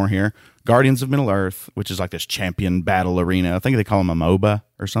couple more here. Guardians of Middle Earth, which is like this champion battle arena. I think they call them a MOBA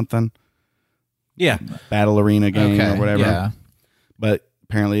or something. Yeah. Battle arena game or whatever. Yeah. But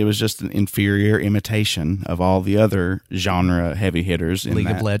apparently it was just an inferior imitation of all the other genre heavy hitters in League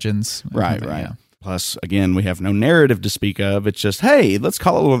of Legends. Right. Yeah. Plus, again, we have no narrative to speak of. It's just, hey, let's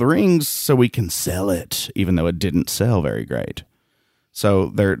call it Lord of the Rings so we can sell it, even though it didn't sell very great. So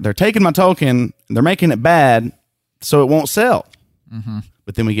they're taking my Tolkien, they're making it bad, so it won't sell. Mm-hmm.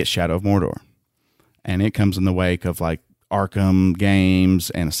 But then we get Shadow of Mordor, and it comes in the wake of like Arkham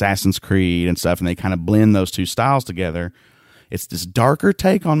games and Assassin's Creed and stuff, and they kind of blend those two styles together. It's this darker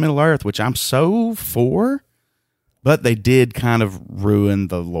take on Middle Earth, which I'm so for, but they did kind of ruin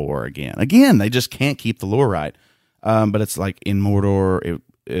the lore again. Again, they just can't keep the lore right. But it's like in Mordor,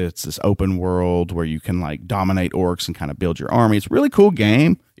 it's this open world where you can like dominate orcs and kind of build your army. It's a really cool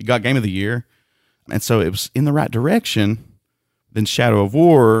game. It got Game of the Year. And so it was in the right direction. Then Shadow of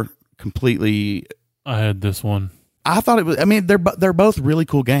War completely... I had this one. I thought it was... I mean, they're both really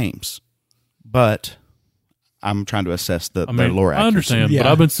cool games, but... I'm trying to assess their lore accuracy. I understand, but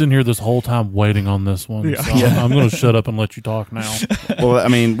I've been sitting here this whole time waiting on this one. Yeah. So I'm going to shut up and let you talk now. Well, I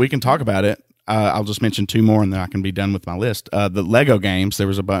mean, we can talk about it. I'll just mention two more, and then I can be done with my list. The Lego games, there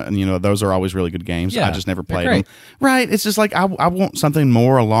was a bunch. Those are always really good games. Yeah, I just never played them. Right? It's just like I want something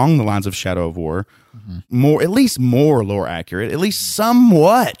more along the lines of Shadow of War, at least more lore accurate, at least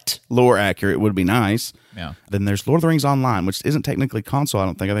somewhat lore accurate would be nice. Yeah. Then there's Lord of the Rings Online, which isn't technically console. I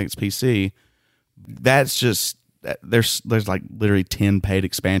don't think. I think it's PC. That's just there's like literally 10 paid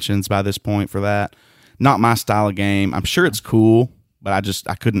expansions by this point for that. Not my style of game. I'm sure it's cool, but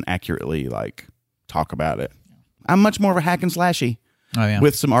I couldn't accurately like talk about it. I'm much more of a hack and slashy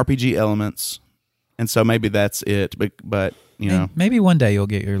with some RPG elements, and so maybe that's it. But you know, maybe one day you'll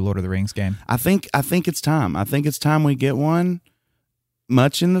get your Lord of the Rings game. I think it's time. I think it's time we get one,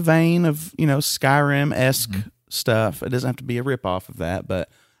 much in the vein of Skyrim-esque stuff. It doesn't have to be a ripoff of that, but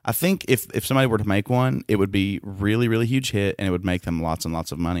I think if somebody were to make one, it would be really, really huge hit, and it would make them lots and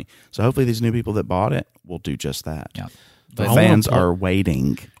lots of money. So hopefully these new people that bought it will do just that. Yeah. The fans are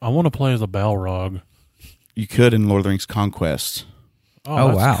waiting. I want to play as a Balrog. You could in Lord of the Rings Conquest.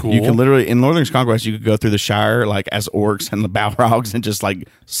 Oh wow! Cool. You can literally in Lord of the Rings Conquest, you could go through the Shire like as orcs and the Balrogs and just like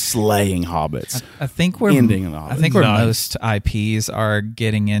slaying hobbits. I think where most IPs are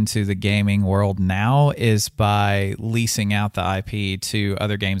getting into the gaming world now is by leasing out the IP to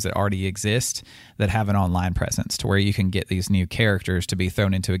other games that already exist that have an online presence, to where you can get these new characters to be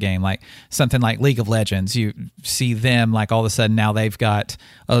thrown into a game, like something like League of Legends. You see them like all of a sudden now they've got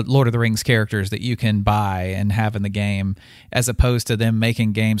Lord of the Rings characters that you can buy and have in the game, as opposed to them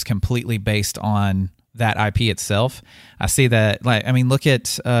making games completely based on that IP itself. I see that. Look at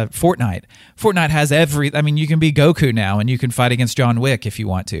Fortnite. Fortnite has you can be Goku now and you can fight against John Wick if you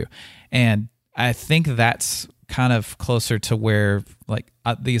want to. And I think that's kind of closer to where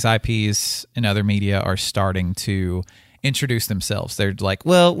these IPs in other media are starting to introduce themselves. They're like,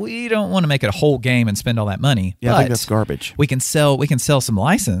 well, we don't want to make it a whole game and spend all that money. Yeah, I think that's garbage. We can sell some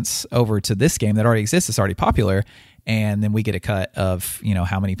license over to this game that already exists. It's already popular. And then we get a cut of,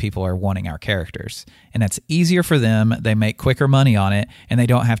 how many people are wanting our characters. And that's easier for them. They make quicker money on it, and they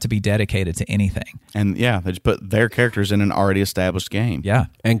don't have to be dedicated to anything. And they just put their characters in an already established game. Yeah.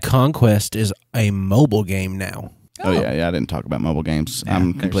 And Conquest is a mobile game now. Oh yeah. I didn't talk about mobile games. Yeah,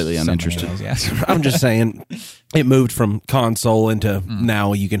 I'm completely uninterested. I'm just saying it moved from console into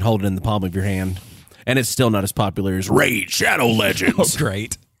now you can hold it in the palm of your hand. And it's still not as popular as Raid Shadow Legends. Oh,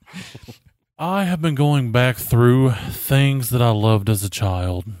 great. I have been going back through things that I loved as a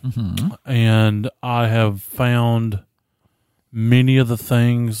child, and I have found many of the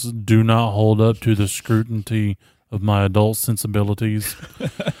things do not hold up to the scrutiny of my adult sensibilities,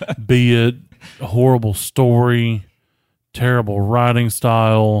 be it a horrible story, terrible writing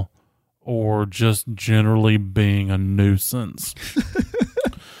style, or just generally being a nuisance.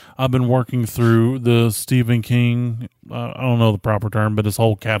 I've been working through the Stephen King, I don't know the proper term, but his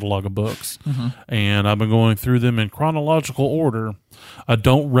whole catalog of books. And I've been going through them in chronological order. I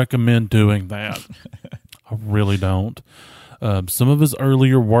don't recommend doing that. I really don't. Some of his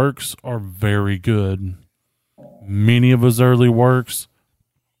earlier works are very good. Many of his early works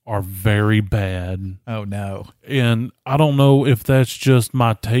are very bad. Oh, no. And I don't know if that's just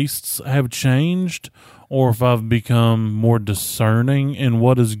my tastes have changed, or if I've become more discerning in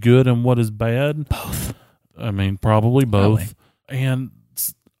what is good and what is bad. Both. I mean, probably both. And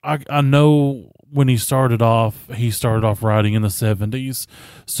I know when he started off writing in the 70s.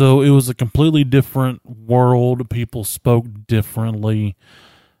 So it was a completely different world. People spoke differently.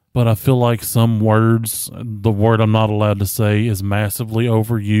 But I feel like some words, the word I'm not allowed to say, is massively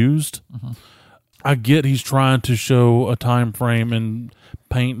overused. Mm-hmm. I get he's trying to show a time frame and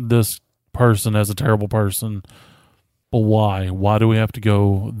paint this person as a terrible person. But why? Why do we have to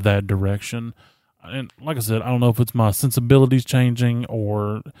go that direction? And like I said, I don't know if it's my sensibilities changing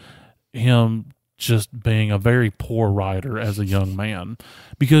or him just being a very poor writer as a young man.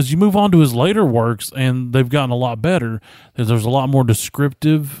 Because you move on to his later works and they've gotten a lot better. There's a lot more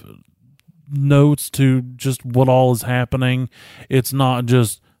descriptive notes to just what all is happening. It's not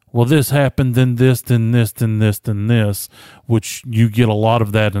just, well, this happened, then this, then this, then this, then this, which you get a lot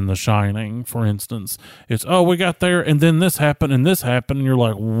of that in The Shining, for instance. It's, oh, we got there, and then this happened, and you're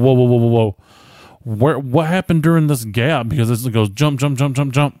like, whoa, whoa, whoa, whoa, whoa. What happened during this gap? Because it goes jump, jump, jump,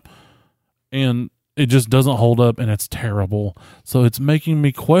 jump, jump. And it just doesn't hold up, and it's terrible. So it's making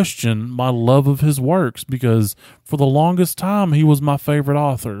me question my love of his works, because for the longest time, he was my favorite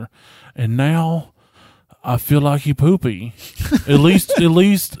author. And now I feel like he poopy, at least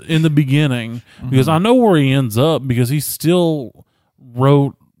in the beginning, because I know where he ends up, because he still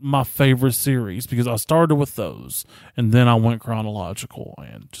wrote my favorite series, because I started with those and then I went chronological,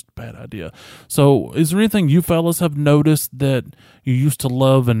 and just a bad idea. So is there anything you fellas have noticed that you used to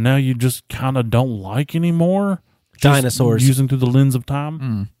love and now you just kind of don't like anymore? Dinosaurs. Using through the lens of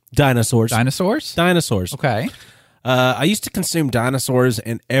time? Dinosaurs. Dinosaurs? Okay. I used to consume dinosaurs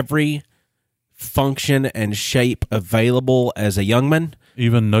in every function and shape available as a young man.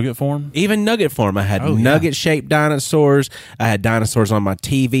 Even nugget form? Even nugget form. I had nugget-shaped dinosaurs. I had dinosaurs on my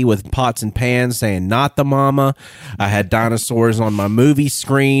TV with pots and pans saying, not the mama. I had dinosaurs on my movie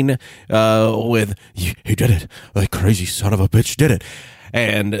screen with, he did it. The crazy son of a bitch did it.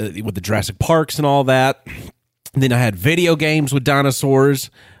 And with the Jurassic Parks and all that. And then I had video games with dinosaurs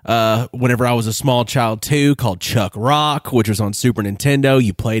whenever I was a small child, too, called Chuck Rock, which was on Super Nintendo.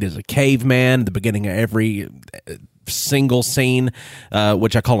 You played as a caveman at the beginning of every single scene,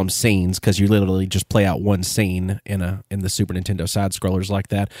 which I call them scenes because you literally just play out one scene in the Super Nintendo side scrollers like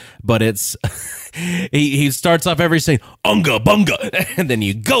that. But it's he starts off every scene, unga bunga, and then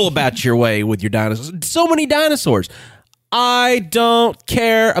you go about your way with your dinosaurs. So many dinosaurs. I don't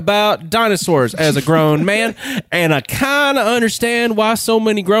care about dinosaurs as a grown man, and I kind of understand why so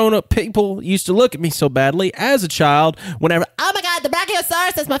many grown-up people used to look at me so badly as a child whenever, oh my God, the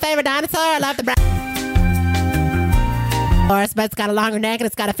Brachiosaurus is my favorite dinosaur. I love the Brachiosaurus, but it's got a longer neck and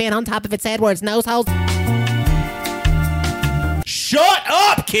it's got a fin on top of its head where its nose holes. Shut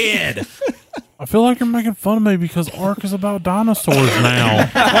up, kid! I feel like you're making fun of me because Ark is about dinosaurs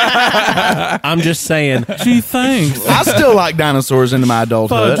now. I'm just saying. Gee, thanks. I still like dinosaurs into my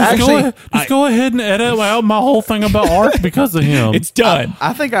adulthood. Just go ahead and edit out my whole thing about Ark because of him. It's done.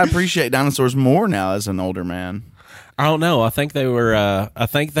 I think I appreciate dinosaurs more now as an older man. I don't know. I think they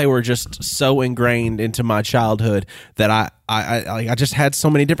were just so ingrained into my childhood that I just had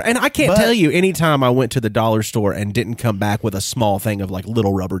so many different. And I can't tell you any time I went to the dollar store and didn't come back with a small thing of like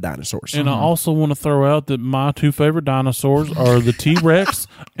little rubber dinosaurs. And I also want to throw out that my two favorite dinosaurs are the T-Rex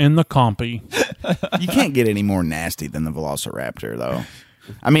and the Compy. You can't get any more nasty than the Velociraptor, though.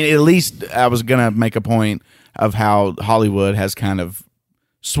 I mean, at least I was gonna make a point of how Hollywood has kind of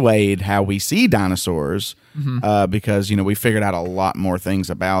swayed how we see dinosaurs, because we figured out a lot more things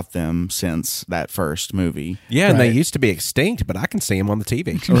about them since that first movie. Yeah, and they used to be extinct, but I can see them on the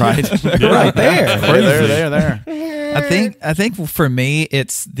TV. Right, right there. There. I think for me,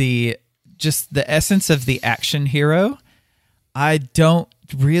 it's the essence of the action hero. I don't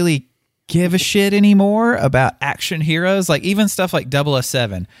really give a shit anymore about action heroes, like even stuff like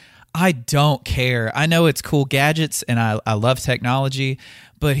 007. I don't care. I know it's cool gadgets and I love technology,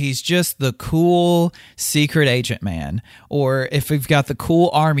 but he's just the cool secret agent man. Or if we've got the cool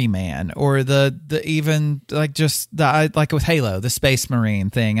army man, or the even like just the, like with Halo, the Space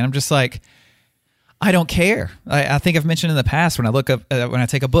Marine thing. And I'm just like, I don't care. I think I've mentioned in the past when I look up when I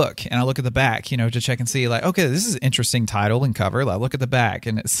take a book and I look at the back, to check and see like, okay, this is an interesting title and cover. I look at the back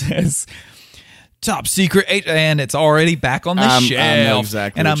and it says Top Secret, and it's already back on the shelf. I know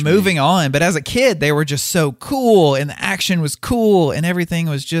exactly, and I'm moving on. But as a kid, they were just so cool, and the action was cool, and everything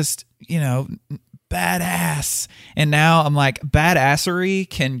was just badass. And now I'm like, badassery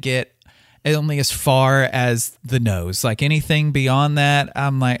can get only as far as the nose. Like anything beyond that,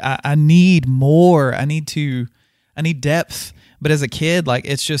 I'm like, I need more. I need depth. But as a kid, like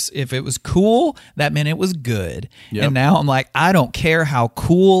it's just, if it was cool, that meant it was good. Yep. And now I'm like, I don't care how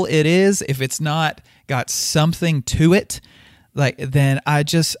cool it is if it's not got something to it, like then I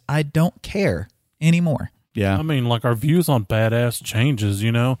don't care anymore. Yeah. I mean, like, our views on badass changes,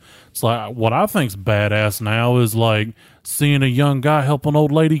 you know? It's like, what I think's badass now is, like, seeing a young guy help an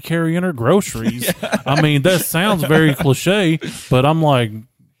old lady carrying her groceries. I mean, that sounds very cliche, but I'm like,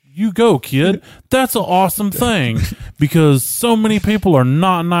 you go, kid. That's an awesome thing because so many people are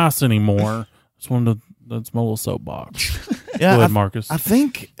not nice anymore. That's my little soapbox. Yeah, go ahead, Marcus. I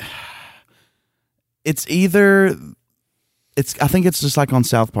think I think it's just like on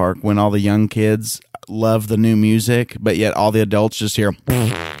South Park when all the young kids love the new music, but yet all the adults just hear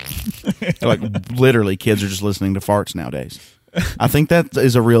like literally kids are just listening to farts nowadays. I think that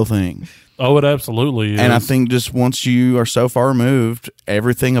is a real thing. Oh, it absolutely is. And I think just once you are so far removed,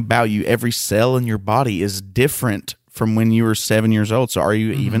 everything about you, every cell in your body is different from when you were 7 years old. So are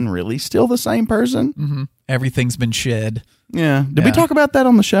you even really still the same person? Mm-hmm. Everything's been shed. Yeah. Did we talk about that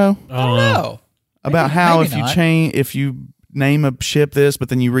on the show? I don't know. About how if you name a ship this, but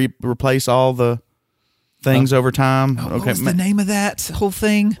then you replace all the things over time. What was the name of that whole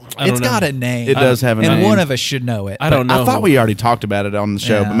thing? It's got a name. It does have a name. And one of us should know it. I don't know. I thought we already talked about it on the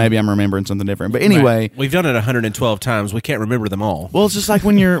show, but maybe I'm remembering something different. But anyway. Right. We've done it 112 times. We can't remember them all. Well, it's just like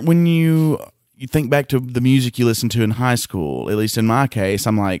when you think back to the music you listened to in high school, at least in my case,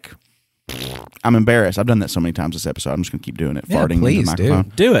 I'm like, I'm embarrassed. I've done that so many times this episode. I'm just going to keep doing it, farting into the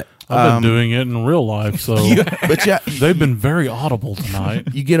microphone. Do it. I've been doing it in real life, so but yeah, they've been very audible tonight.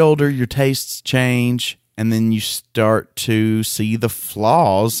 You get older, your tastes change, and then you start to see the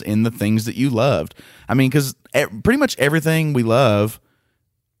flaws in the things that you loved. I mean, because pretty much everything we love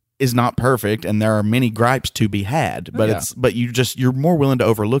is not perfect, and there are many gripes to be had. But you're more willing to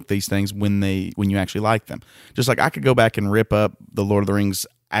overlook these things when you actually like them. Just like I could go back and rip up the Lord of the Rings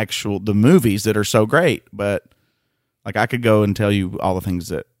the movies that are so great, but like I could go and tell you all the things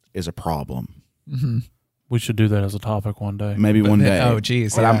that is a problem. Mm-hmm. We should do that as a topic one day. Maybe one day. Oh,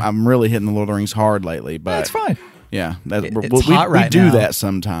 geez. But I'm really hitting the Lord of the Rings hard lately. But that's fine. Yeah, it's hot right we do now. that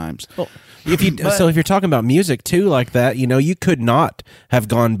sometimes. Well, if you're talking about music too like that, you could not have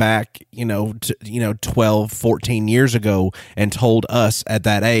gone back, 12, 14 years ago and told us at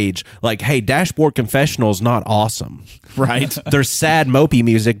that age, like, hey, Dashboard Confessional's not awesome, right? There's sad mopey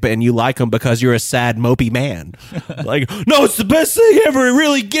music, and you like them because you're a sad mopey man. Like, no, it's the best thing ever. It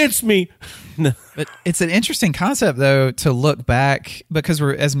really gets me. But it's an interesting concept, though, to look back, because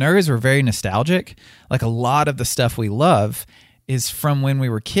as nerds, we're very nostalgic. Like a lot of the stuff we love is from when we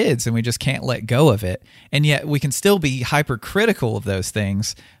were kids, and we just can't let go of it. And yet we can still be hypercritical of those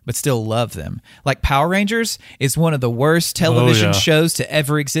things, but still love them. Like Power Rangers is one of the worst television shows to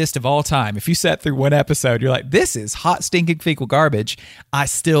ever exist of all time. If you sat through one episode, you're like, this is hot, stinking, fecal garbage. I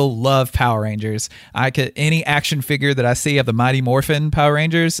still love Power Rangers. Any action figure that I see of the Mighty Morphin Power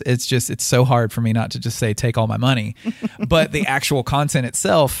Rangers, it's so hard for me not to just say, take all my money. But the actual content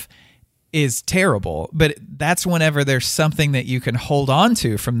itself is terrible. But that's whenever there's something that you can hold on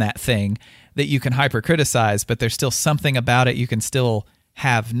to from that thing that you can hyper criticize, but there's still something about it you can still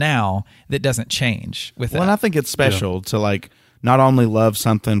have now that doesn't change with and I think it's special to like not only love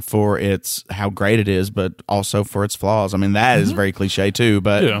something for how great it is, but also for its flaws. I mean, that is very cliche too,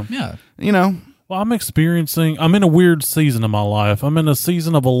 but Well, I'm in a weird season of my life. I'm in a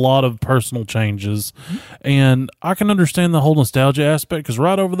season of a lot of personal changes, and I can understand the whole nostalgia aspect because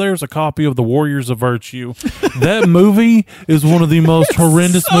right over there is a copy of The Warriors of Virtue. That movie is one of the most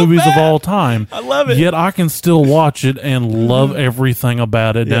horrendous movies of all time. I love it. Yet I can still watch it and love everything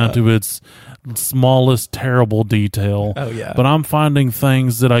about it down to its smallest terrible detail. Oh, yeah. But I'm finding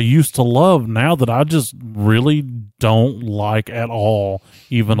things that I used to love now that I just really don't like at all,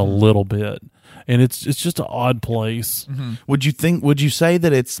 even a little bit. And it's just an odd place. Mm-hmm. Would you say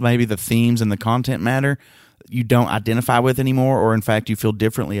that it's maybe the themes and the content matter you don't identify with anymore, or in fact you feel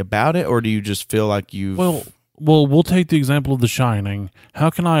differently about it, or do you just feel like you've... Well, we'll take the example of The Shining.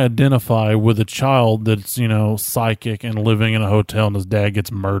 How can I identify with a child that's, psychic and living in a hotel and his dad gets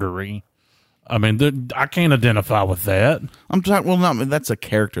murdery? I mean, I can't identify with that. I'm talking, no, that's a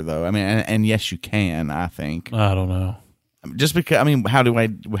character though. I mean, and yes, you can, I think. I don't know. Just because, I mean, how do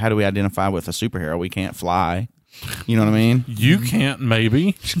we identify with a superhero? We can't fly. You know what I mean? You can't,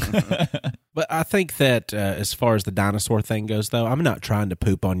 maybe. But I think that as far as the dinosaur thing goes, though, I'm not trying to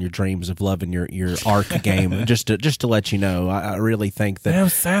poop on your dreams of loving your Ark game. Just to let you know, I really think that... They have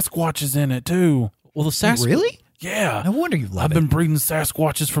Sasquatches in it, too. Well, the Sasquatch... Really? Yeah. No wonder you love it. I've been breeding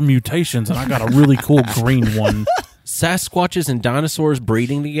Sasquatches from mutations, and I got a really cool green one. Sasquatches and dinosaurs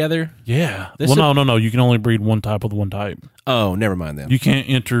breeding together? Yeah. No. You can only breed one type with one type. Oh, never mind then. You can't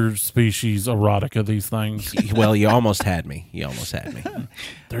interspecies erotica these things. Well, you almost had me.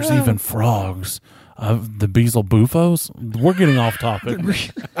 There's even frogs. The Beezle Bufos? We're getting off topic.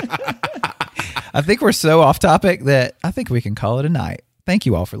 I think we're so off topic that I think we can call it a night. Thank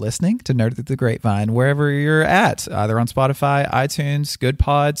you all for listening to Nerd Through the Grapevine, wherever you're at, either on Spotify, iTunes, Good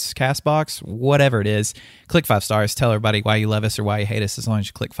Pods, CastBox, whatever it is. Click 5 stars. Tell everybody why you love us or why you hate us. As long as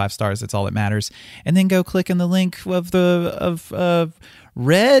you click 5 stars, that's all that matters. And then go click on the link of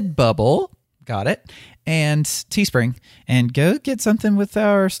Redbubble. Got it. And Teespring, and go get something with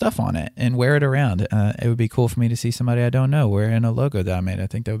our stuff on it and wear it around. It would be cool for me to see somebody I don't know wearing a logo that I made. I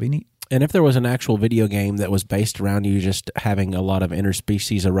think that would be neat. And if there was an actual video game that was based around you just having a lot of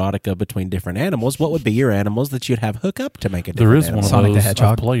interspecies erotica between different animals, what would be your animals that you'd have hook up to make a different There is animal? one of Sonic the those.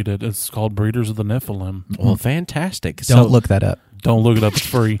 Hedgehog. I've played it. It's called Breeders of the Nephilim. Well, fantastic. Don't look that up. Don't look it up. It's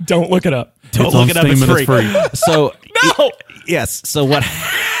free. Don't look it up. Don't It's look on it up. Steam It's and free. it's So no. Yes. So what?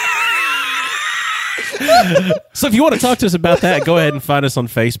 So if you want to talk to us about that, go ahead and find us on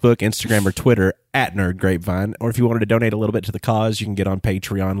Facebook, Instagram, or Twitter at Nerd Grapevine. Or if you wanted to donate a little bit to the cause, you can get on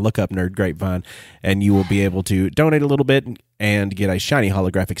Patreon, look up Nerd Grapevine, and you will be able to donate a little bit and get a shiny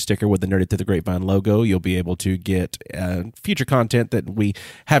holographic sticker with the Nerded Through the Grapevine logo. You'll be able to get future content that we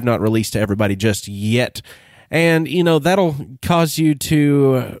have not released to everybody just yet. And, you know, that'll cause you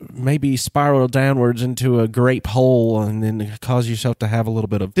to maybe spiral downwards into a grape hole and then cause yourself to have a little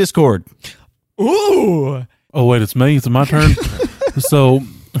bit of Discord. Ooh. Oh, wait, it's me. It's my turn. So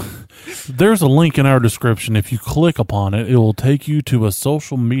there's a link in our description. If you click upon it, it will take you to a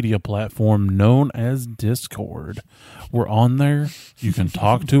social media platform known as Discord. We're on there. You can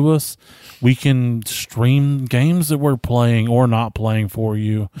talk to us. We can stream games that we're playing or not playing for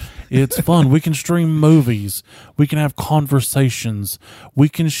you. It's fun. We can stream movies. We can have conversations. We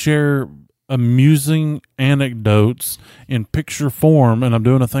can share amusing anecdotes in picture form, and I'm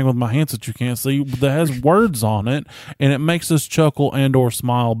doing a thing with my hands that you can't see that has words on it, and it makes us chuckle and or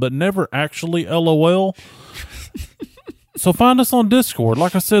smile, but never actually LOL. So find us on Discord.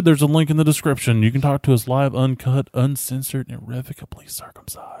 Like I said, there's a link in the description. You can talk to us live, uncut, uncensored, and irrevocably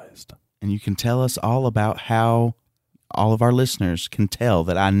circumcised. And you can tell us all about how all of our listeners can tell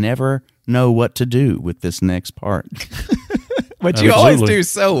that I never know what to do with this next part. But you always do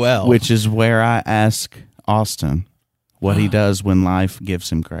so well. Which is where I ask Austin what he does when life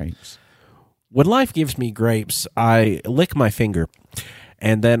gives him grapes. When life gives me grapes, I lick my finger,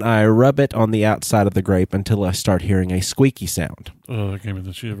 and then I rub it on the outside of the grape until I start hearing a squeaky sound. Oh, that gave me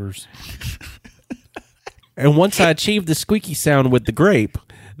the shivers. And once I achieve the squeaky sound with the grape,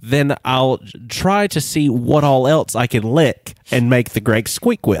 then I'll try to see what all else I can lick and make the grape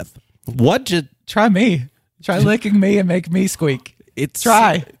squeak with. Try me. Try licking me and make me squeak.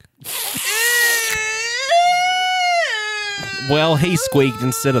 Try. Well, he squeaked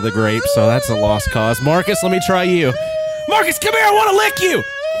instead of the grape, so that's a lost cause. Marcus, let me try you. Marcus, come here. I want to lick you.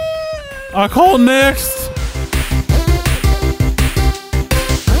 I call next.